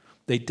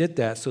 They did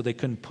that so they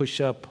couldn't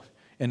push up,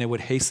 and it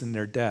would hasten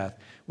their death.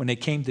 When they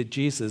came to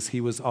Jesus,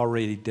 he was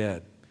already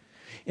dead.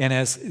 And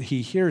as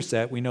he hears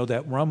that, we know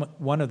that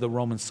one of the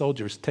Roman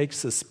soldiers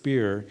takes a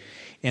spear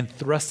and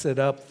thrusts it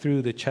up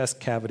through the chest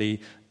cavity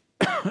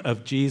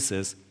of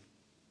Jesus.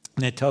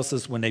 And it tells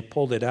us when they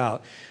pulled it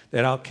out,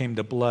 that out came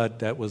the blood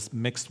that was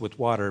mixed with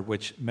water,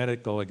 which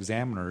medical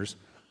examiners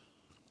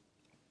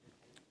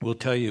will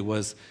tell you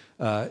was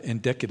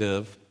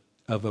indicative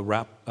of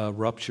a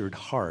ruptured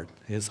heart.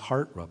 His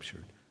heart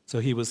ruptured. So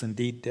he was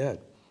indeed dead.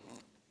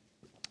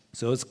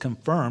 So it's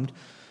confirmed,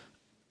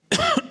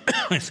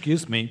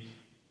 excuse me,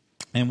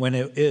 and when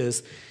it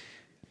is,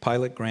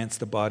 Pilate grants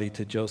the body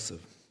to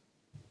Joseph.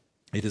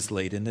 It is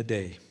late in the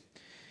day,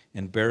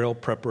 and burial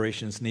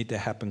preparations need to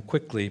happen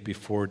quickly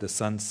before the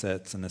sun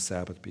sets and the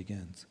Sabbath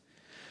begins.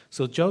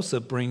 So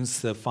Joseph brings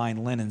the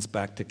fine linens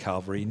back to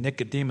Calvary.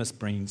 Nicodemus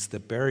brings the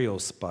burial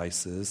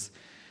spices.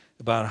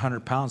 About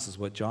 100 pounds is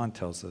what John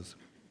tells us.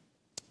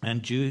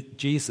 And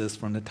Jesus,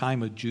 from the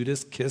time of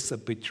Judas' kiss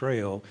of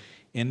betrayal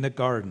in the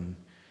garden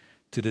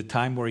to the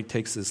time where he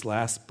takes his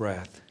last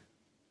breath,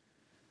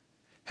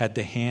 had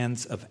the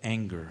hands of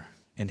anger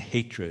and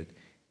hatred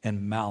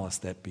and malice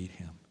that beat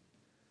him.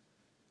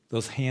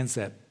 Those hands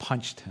that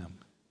punched him.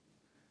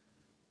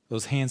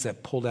 Those hands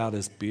that pulled out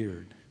his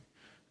beard.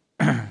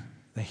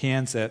 The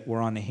hands that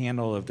were on the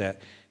handle of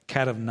that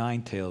cat of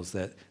 9 tails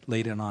that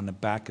laid it on the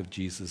back of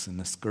Jesus in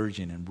the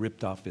scourging and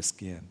ripped off his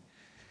skin.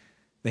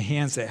 The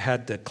hands that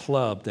had the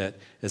club that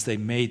as they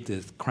made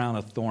the crown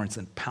of thorns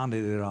and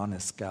pounded it on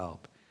his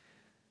scalp.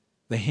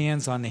 The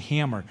hands on the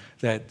hammer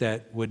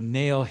that would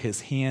nail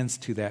his hands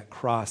to that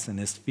cross and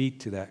his feet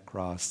to that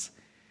cross.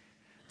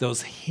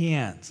 Those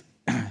hands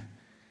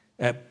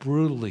that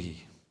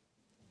brutally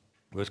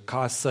would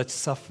cause such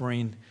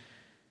suffering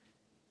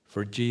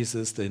for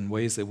Jesus in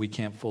ways that we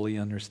can't fully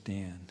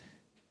understand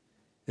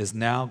is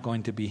now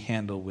going to be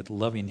handled with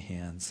loving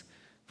hands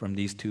from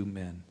these two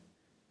men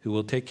who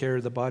will take care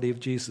of the body of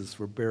Jesus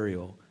for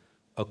burial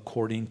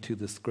according to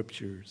the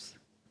Scriptures.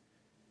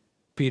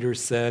 Peter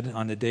said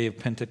on the day of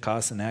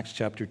Pentecost in Acts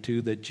chapter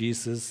 2 that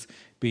Jesus,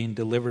 being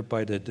delivered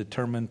by the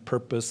determined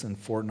purpose and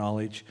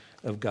foreknowledge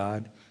of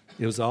God,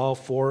 it was all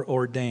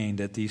foreordained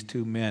that these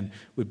two men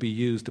would be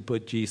used to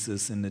put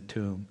Jesus in the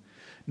tomb.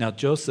 Now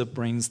Joseph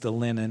brings the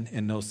linen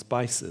and no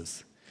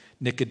spices.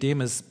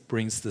 Nicodemus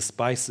brings the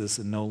spices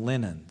and no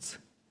linens.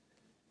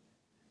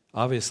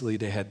 Obviously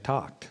they had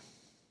talked.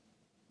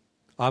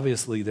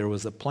 Obviously there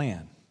was a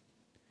plan.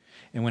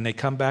 And when they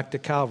come back to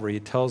Calvary,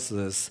 it tells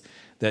us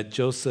that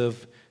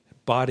Joseph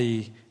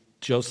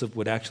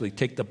would actually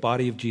take the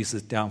body of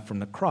Jesus down from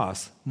the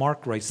cross.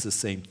 Mark writes the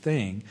same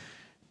thing.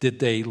 Did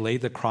they lay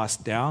the cross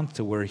down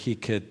to where he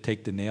could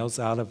take the nails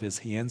out of his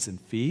hands and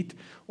feet?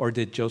 Or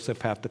did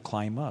Joseph have to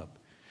climb up?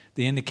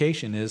 The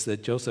indication is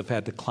that Joseph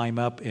had to climb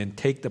up and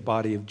take the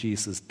body of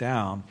Jesus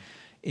down,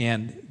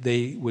 and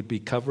they would be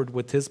covered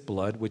with his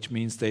blood, which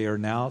means they are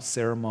now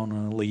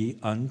ceremonially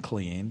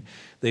unclean.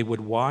 They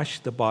would wash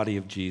the body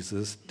of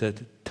Jesus, the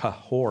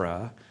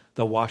tahora,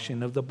 the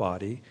washing of the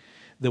body.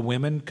 The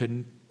women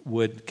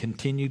would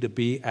continue to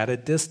be at a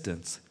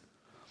distance.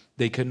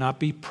 They could not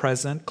be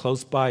present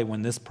close by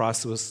when this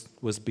process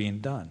was being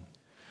done.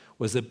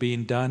 Was it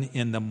being done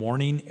in the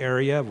mourning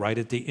area right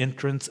at the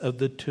entrance of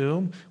the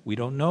tomb? We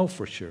don't know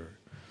for sure.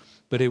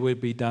 But it would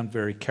be done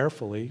very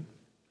carefully.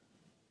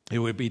 It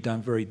would be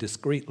done very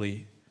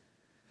discreetly.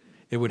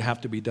 It would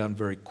have to be done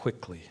very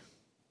quickly.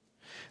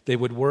 They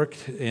would work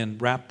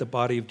and wrap the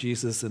body of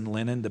Jesus in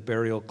linen, the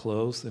burial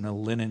clothes, in a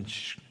linen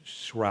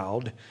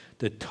shroud,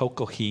 the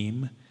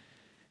tokohim.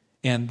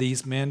 And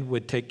these men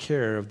would take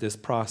care of this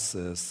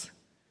process.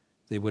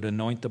 They would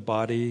anoint the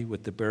body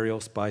with the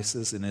burial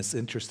spices. And it's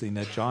interesting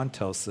that John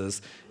tells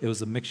us it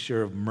was a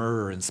mixture of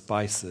myrrh and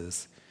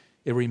spices.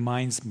 It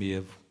reminds me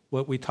of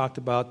what we talked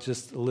about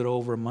just a little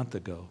over a month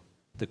ago,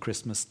 the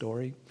Christmas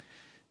story.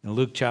 In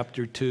Luke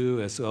chapter 2,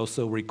 it's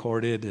also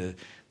recorded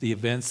the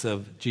events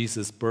of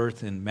Jesus'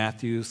 birth in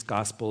Matthew's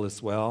gospel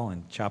as well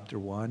in chapter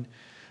 1.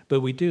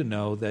 But we do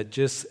know that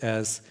just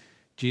as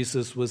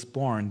Jesus was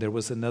born, there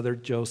was another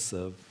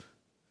Joseph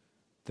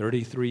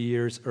 33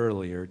 years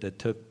earlier that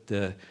took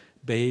the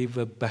babe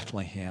of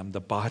Bethlehem,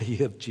 the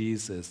body of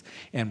Jesus,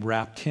 and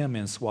wrapped him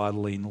in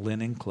swaddling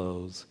linen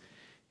clothes.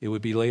 It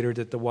would be later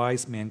that the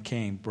wise men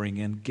came,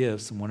 bringing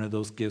gifts, and one of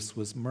those gifts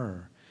was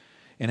myrrh.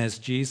 And as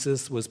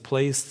Jesus was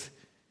placed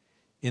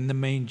in the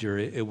manger,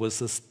 it was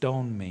a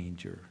stone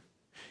manger.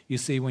 You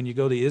see, when you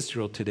go to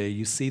Israel today,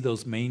 you see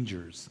those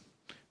mangers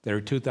that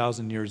are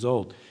 2,000 years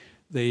old.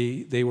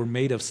 They were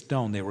made of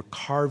stone. They were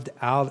carved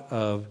out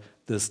of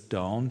the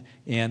stone,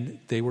 and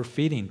they were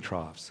feeding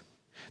troughs.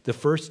 The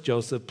first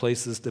Joseph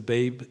places the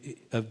babe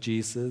of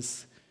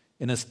Jesus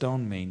in a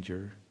stone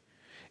manger.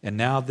 And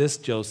now this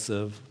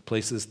Joseph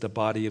places the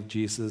body of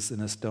Jesus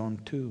in a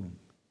stone tomb.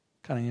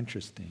 Kind of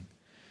interesting.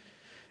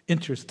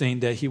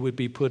 Interesting that he would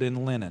be put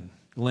in linen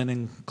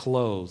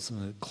clothes,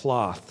 and a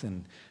cloth,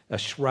 and a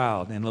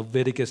shroud. In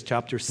Leviticus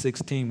chapter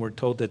 16, we're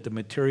told that the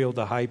material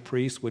the high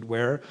priest would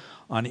wear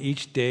on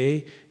each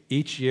day,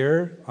 each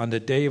year, on the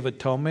Day of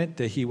Atonement,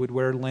 that he would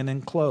wear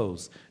linen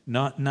clothes.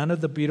 None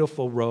of the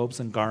beautiful robes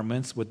and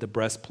garments with the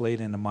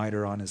breastplate and the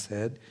mitre on his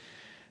head.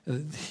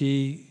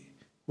 He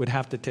would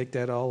have to take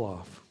that all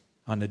off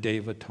on the Day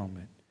of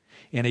Atonement.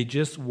 And he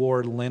just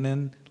wore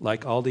linen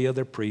like all the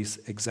other priests,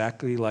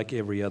 exactly like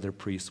every other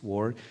priest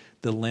wore,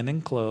 the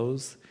linen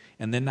clothes.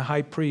 And then the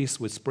high priest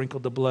would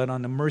sprinkle the blood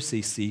on the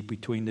mercy seat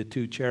between the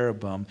two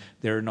cherubim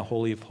there in the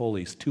Holy of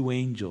Holies, two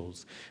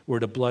angels, where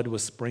the blood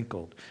was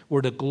sprinkled,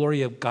 where the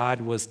glory of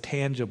God was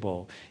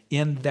tangible.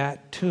 In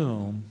that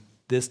tomb,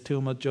 this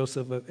tomb of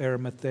Joseph of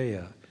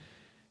Arimathea,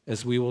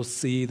 as we will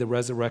see the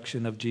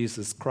resurrection of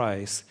Jesus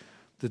Christ,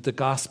 that the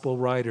gospel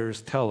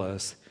writers tell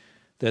us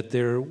that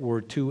there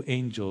were two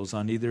angels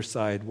on either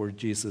side where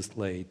Jesus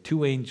lay.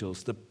 Two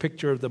angels, the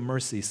picture of the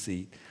mercy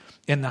seat.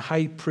 And the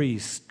high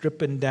priest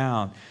stripping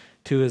down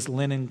to his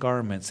linen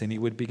garments, and he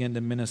would begin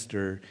to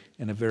minister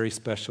in a very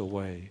special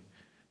way.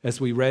 As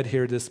we read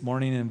here this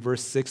morning in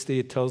verse 60,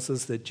 it tells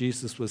us that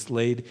Jesus was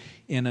laid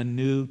in a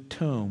new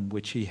tomb,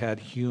 which he had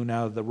hewn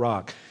out of the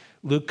rock.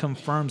 Luke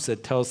confirms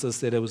it, tells us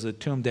that it was a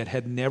tomb that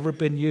had never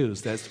been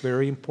used. That's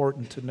very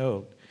important to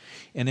note.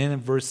 And then in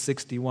verse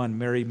 61,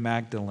 Mary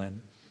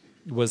Magdalene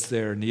was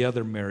there, and the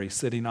other Mary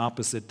sitting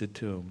opposite the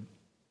tomb.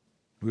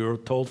 We were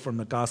told from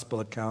the gospel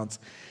accounts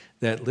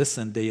that,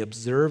 listen, they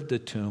observed the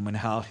tomb and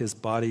how his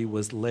body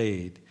was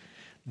laid.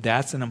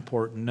 That's an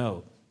important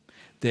note.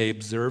 They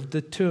observed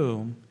the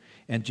tomb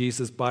and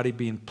Jesus' body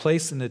being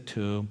placed in the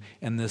tomb,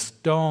 and the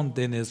stone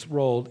then is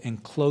rolled,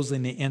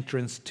 enclosing the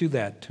entrance to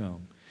that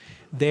tomb.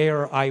 They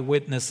are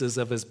eyewitnesses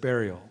of his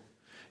burial.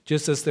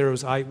 Just as there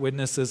was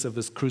eyewitnesses of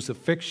his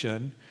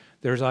crucifixion,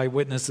 there's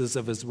eyewitnesses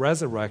of his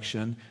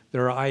resurrection,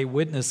 there are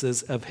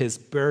eyewitnesses of his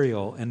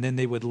burial, and then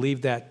they would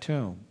leave that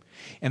tomb.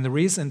 And the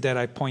reason that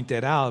I point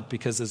that out,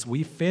 because as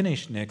we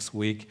finish next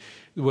week,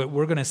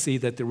 we're going to see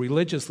that the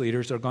religious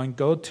leaders are going to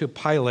go to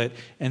Pilate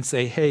and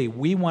say, hey,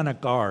 we want a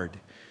guard.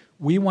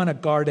 We want a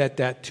guard at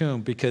that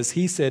tomb because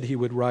he said he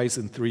would rise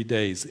in 3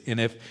 days. And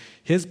if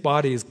his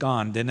body is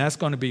gone, then that's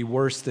going to be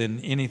worse than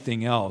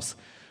anything else.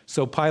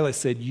 So Pilate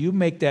said, you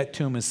make that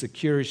tomb as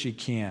secure as you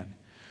can.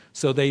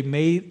 So they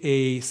made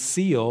a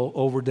seal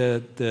over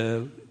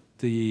the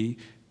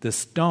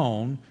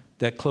stone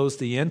that closed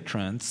the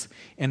entrance,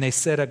 and they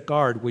set a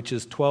guard, which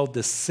is 12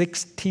 to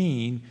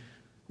 16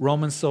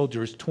 Roman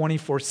soldiers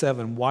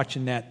 24/7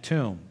 watching that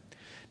tomb.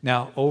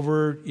 Now,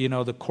 over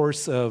the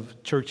course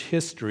of church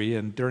history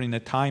and during the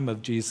time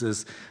of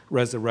Jesus'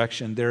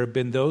 resurrection, there have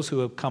been those who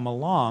have come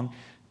along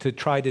to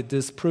try to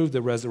disprove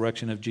the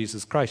resurrection of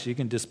Jesus Christ. You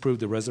can disprove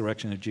the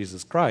resurrection of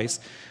Jesus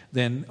Christ,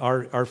 then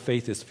our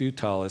faith is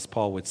futile, as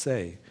Paul would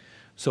say.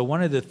 So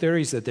one of the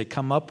theories that they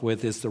come up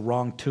with is the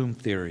wrong tomb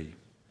theory,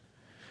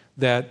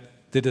 that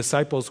the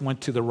disciples went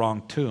to the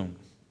wrong tomb.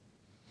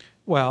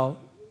 Well,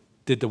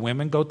 did the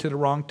women go to the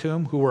wrong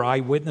tomb who were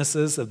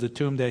eyewitnesses of the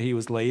tomb that he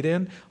was laid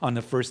in on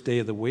the first day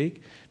of the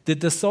week?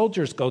 Did the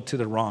soldiers go to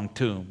the wrong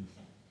tomb?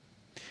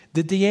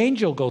 Did the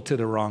angel go to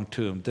the wrong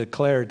tomb,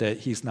 declare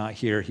that he's not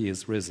here, he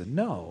is risen?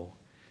 No.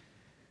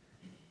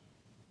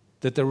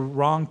 That the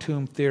wrong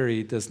tomb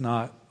theory does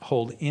not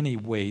hold any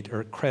weight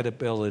or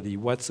credibility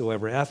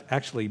whatsoever.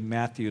 Actually,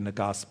 Matthew and the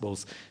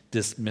Gospels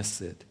dismiss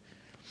it.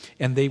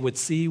 And they would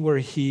see where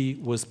he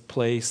was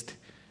placed,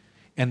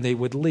 and they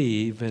would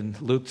leave, and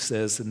Luke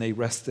says, and they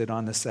rested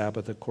on the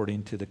Sabbath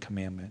according to the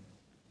commandment.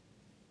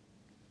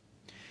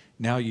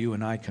 Now you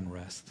and I can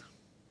rest,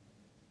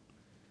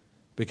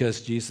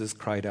 because Jesus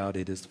cried out,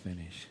 it is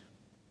finished.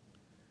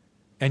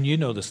 And you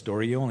know the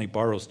story. He only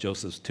borrows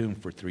Joseph's tomb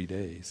for 3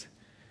 days.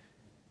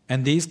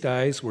 And these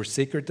guys were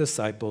secret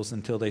disciples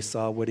until they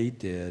saw what he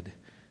did.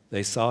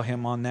 They saw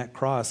him on that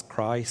cross,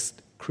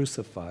 Christ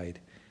crucified.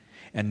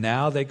 And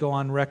now they go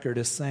on record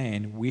as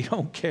saying, we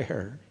don't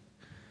care.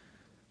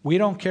 We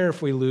don't care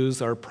if we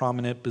lose our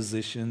prominent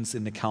positions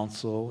in the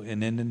council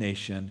and in the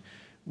nation.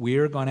 We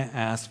are going to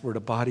ask for the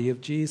body of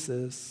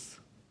Jesus.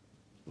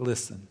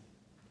 Listen.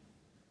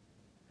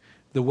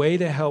 The way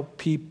to help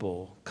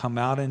people come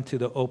out into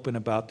the open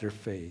about their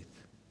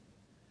faith,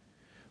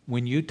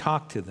 when you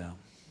talk to them,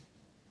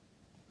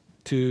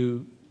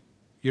 to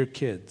your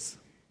kids,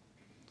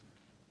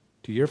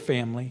 to your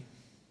family,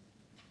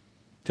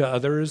 to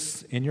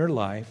others in your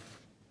life,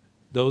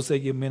 those that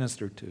you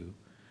minister to,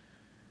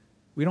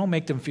 we don't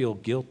make them feel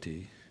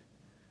guilty.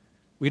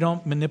 We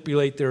don't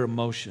manipulate their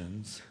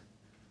emotions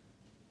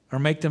or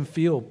make them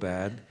feel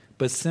bad,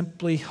 but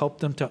simply help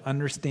them to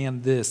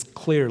understand this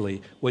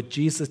clearly, what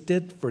Jesus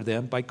did for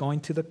them by going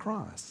to the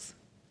cross.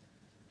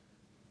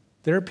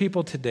 There are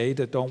people today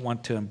that don't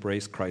want to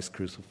embrace Christ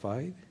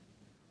crucified.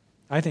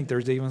 I think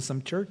there's even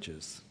some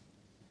churches.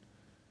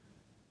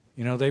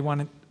 They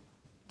want it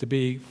to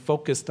be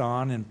focused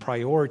on, and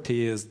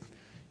priority is,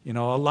 a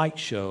light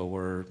show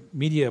or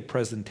media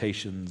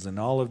presentations and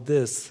all of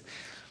this.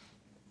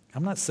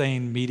 I'm not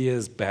saying media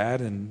is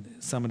bad and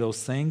some of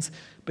those things,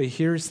 but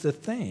here's the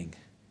thing.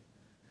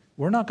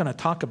 We're not going to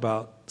talk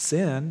about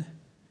sin.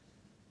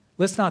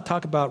 Let's not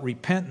talk about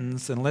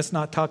repentance, and let's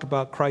not talk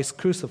about Christ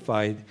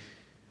crucified.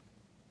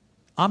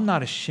 I'm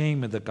not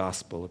ashamed of the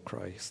gospel of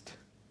Christ.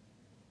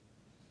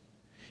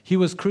 He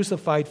was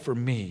crucified for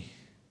me,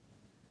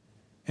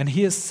 and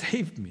he has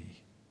saved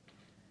me.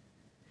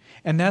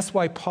 And that's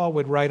why Paul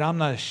would write, I'm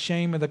not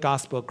ashamed of the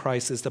gospel of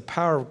Christ. It's the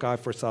power of God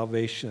for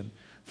salvation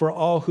for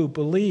all who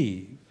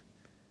believe.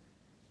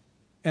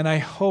 And I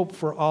hope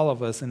for all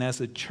of us, and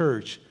as a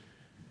church,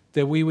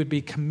 that we would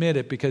be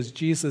committed, because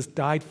Jesus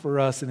died for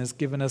us and has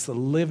given us a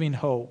living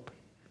hope,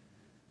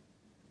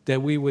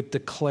 that we would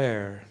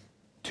declare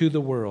to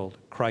the world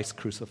Christ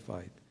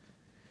crucified.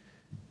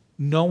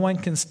 No one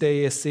can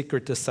stay a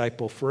secret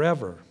disciple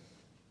forever.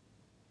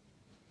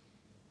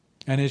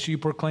 And as you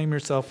proclaim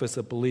yourself as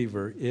a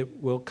believer,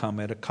 it will come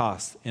at a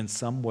cost in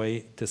some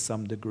way, to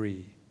some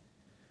degree.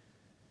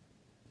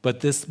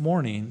 But this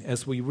morning,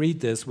 as we read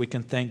this, we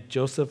can thank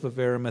Joseph of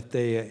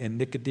Arimathea and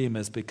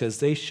Nicodemus, because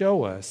they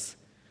show us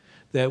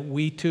that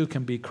we too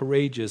can be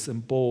courageous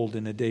and bold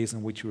in the days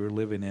in which we are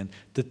living in,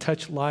 to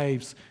touch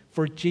lives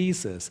for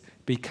Jesus,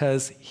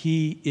 because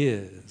he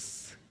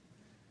is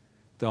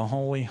the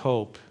only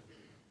hope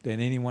that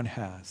anyone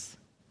has,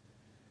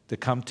 to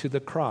come to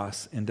the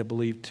cross and to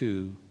believe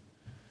too,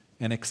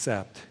 and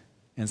accept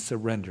and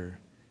surrender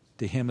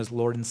to him as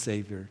Lord and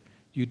Savior.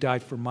 You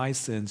died for my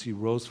sins. You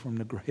rose from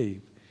the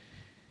grave.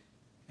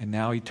 And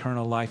now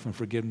eternal life and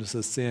forgiveness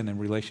of sin and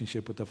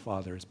relationship with the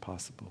Father is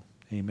possible.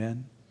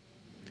 Amen?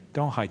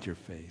 Don't hide your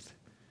faith.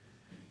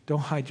 Don't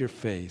hide your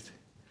faith.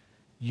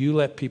 You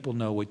let people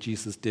know what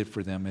Jesus did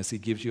for them as he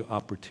gives you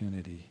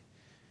opportunity,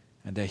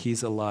 and that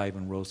he's alive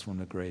and rose from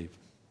the grave.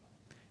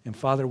 And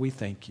Father, we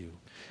thank you.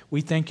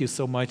 We thank you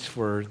so much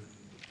for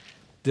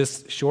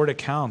this short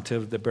account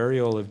of the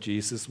burial of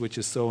Jesus, which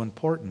is so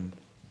important.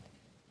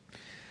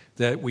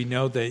 That we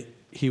know that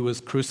he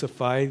was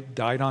crucified,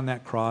 died on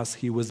that cross,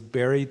 he was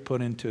buried,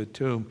 put into a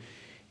tomb,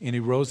 and he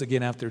rose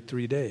again after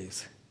 3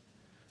 days.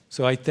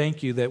 So I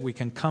thank you that we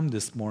can come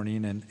this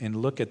morning and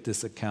look at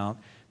this account,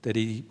 that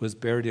he was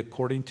buried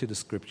according to the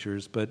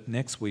scriptures, but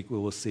next week we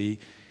will see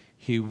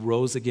he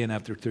rose again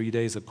after 3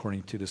 days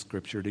according to the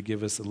scripture to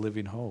give us a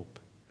living hope.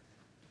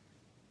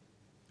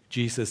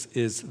 Jesus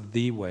is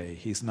the way.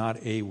 He's not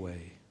a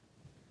way.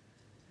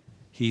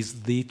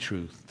 He's the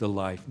truth, the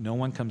life. No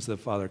one comes to the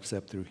Father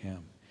except through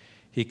him.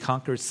 He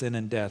conquered sin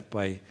and death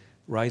by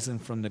rising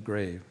from the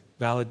grave,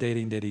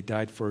 validating that he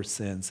died for our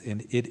sins,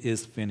 and it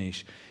is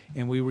finished.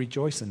 And we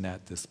rejoice in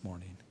that this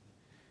morning.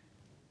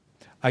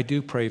 I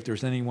do pray if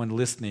there's anyone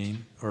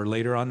listening or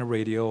later on the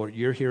radio or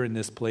you're here in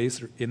this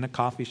place or in the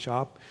coffee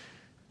shop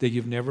that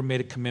you've never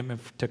made a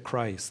commitment to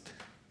Christ,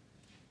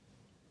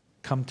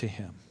 come to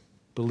him.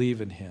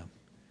 Believe in him.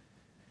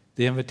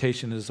 The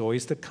invitation is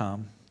always to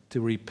come,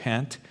 to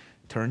repent,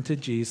 turn to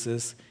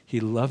Jesus. He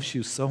loves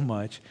you so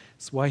much.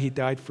 It's why he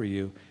died for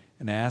you.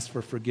 And ask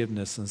for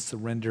forgiveness and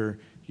surrender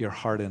your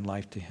heart and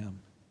life to him.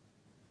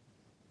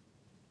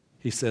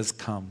 He says,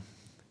 come.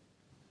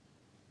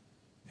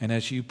 And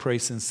as you pray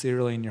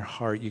sincerely in your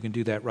heart, you can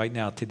do that right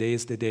now. Today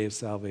is the day of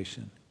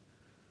salvation.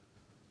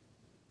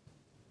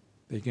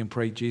 You can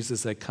pray,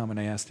 Jesus, I come and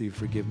I ask that you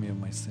forgive me of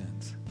my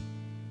sins.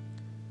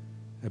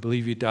 I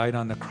believe you died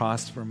on the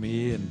cross for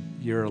me and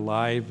you're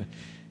alive.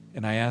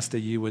 And I ask that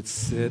you would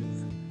sit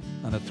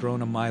on the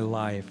throne of my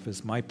life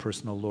as my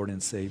personal Lord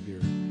and Savior.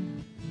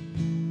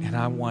 And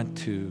I want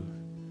to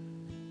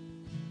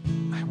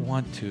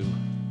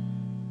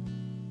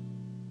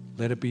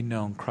let it be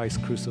known,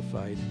 Christ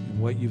crucified and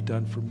what you've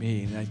done for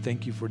me. And I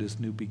thank you for this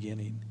new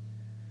beginning,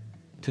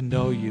 to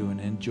know you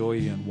and enjoy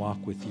you and walk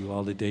with you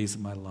all the days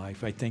of my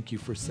life. I thank you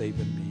for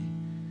saving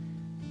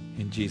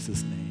me. In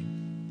Jesus' name.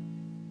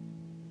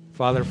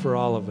 Father, for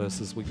all of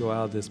us as we go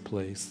out of this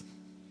place,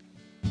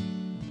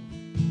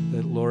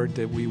 that, Lord,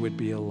 that we would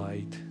be a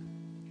light,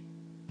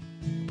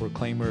 a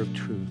proclaimer of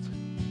truth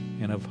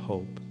and of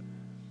hope,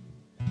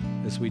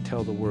 as we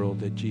tell the world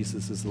that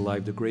Jesus is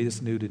alive, the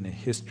greatest news in the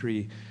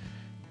history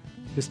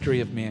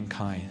of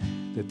mankind,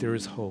 that there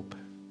is hope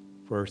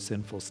for our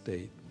sinful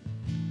state.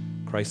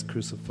 Christ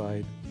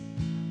crucified,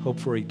 hope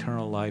for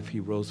eternal life, he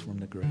rose from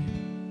the grave.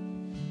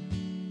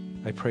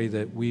 I pray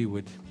that we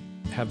would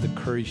have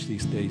the courage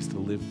these days to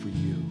live for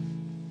you.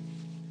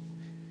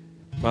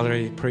 Father,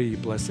 I pray you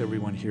bless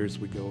everyone here as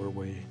we go our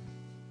way.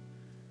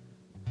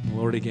 And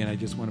Lord, again, I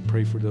just want to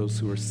pray for those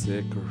who are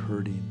sick or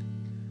hurting,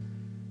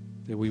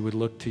 that we would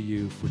look to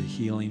you for the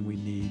healing we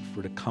need,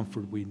 for the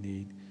comfort we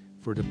need,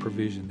 for the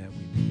provision that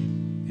we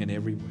need in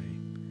every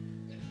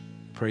way.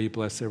 Pray you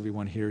bless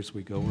everyone here as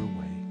we go our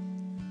way.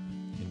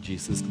 In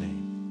Jesus'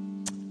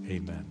 name,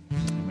 amen.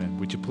 Amen.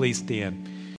 Would you please stand?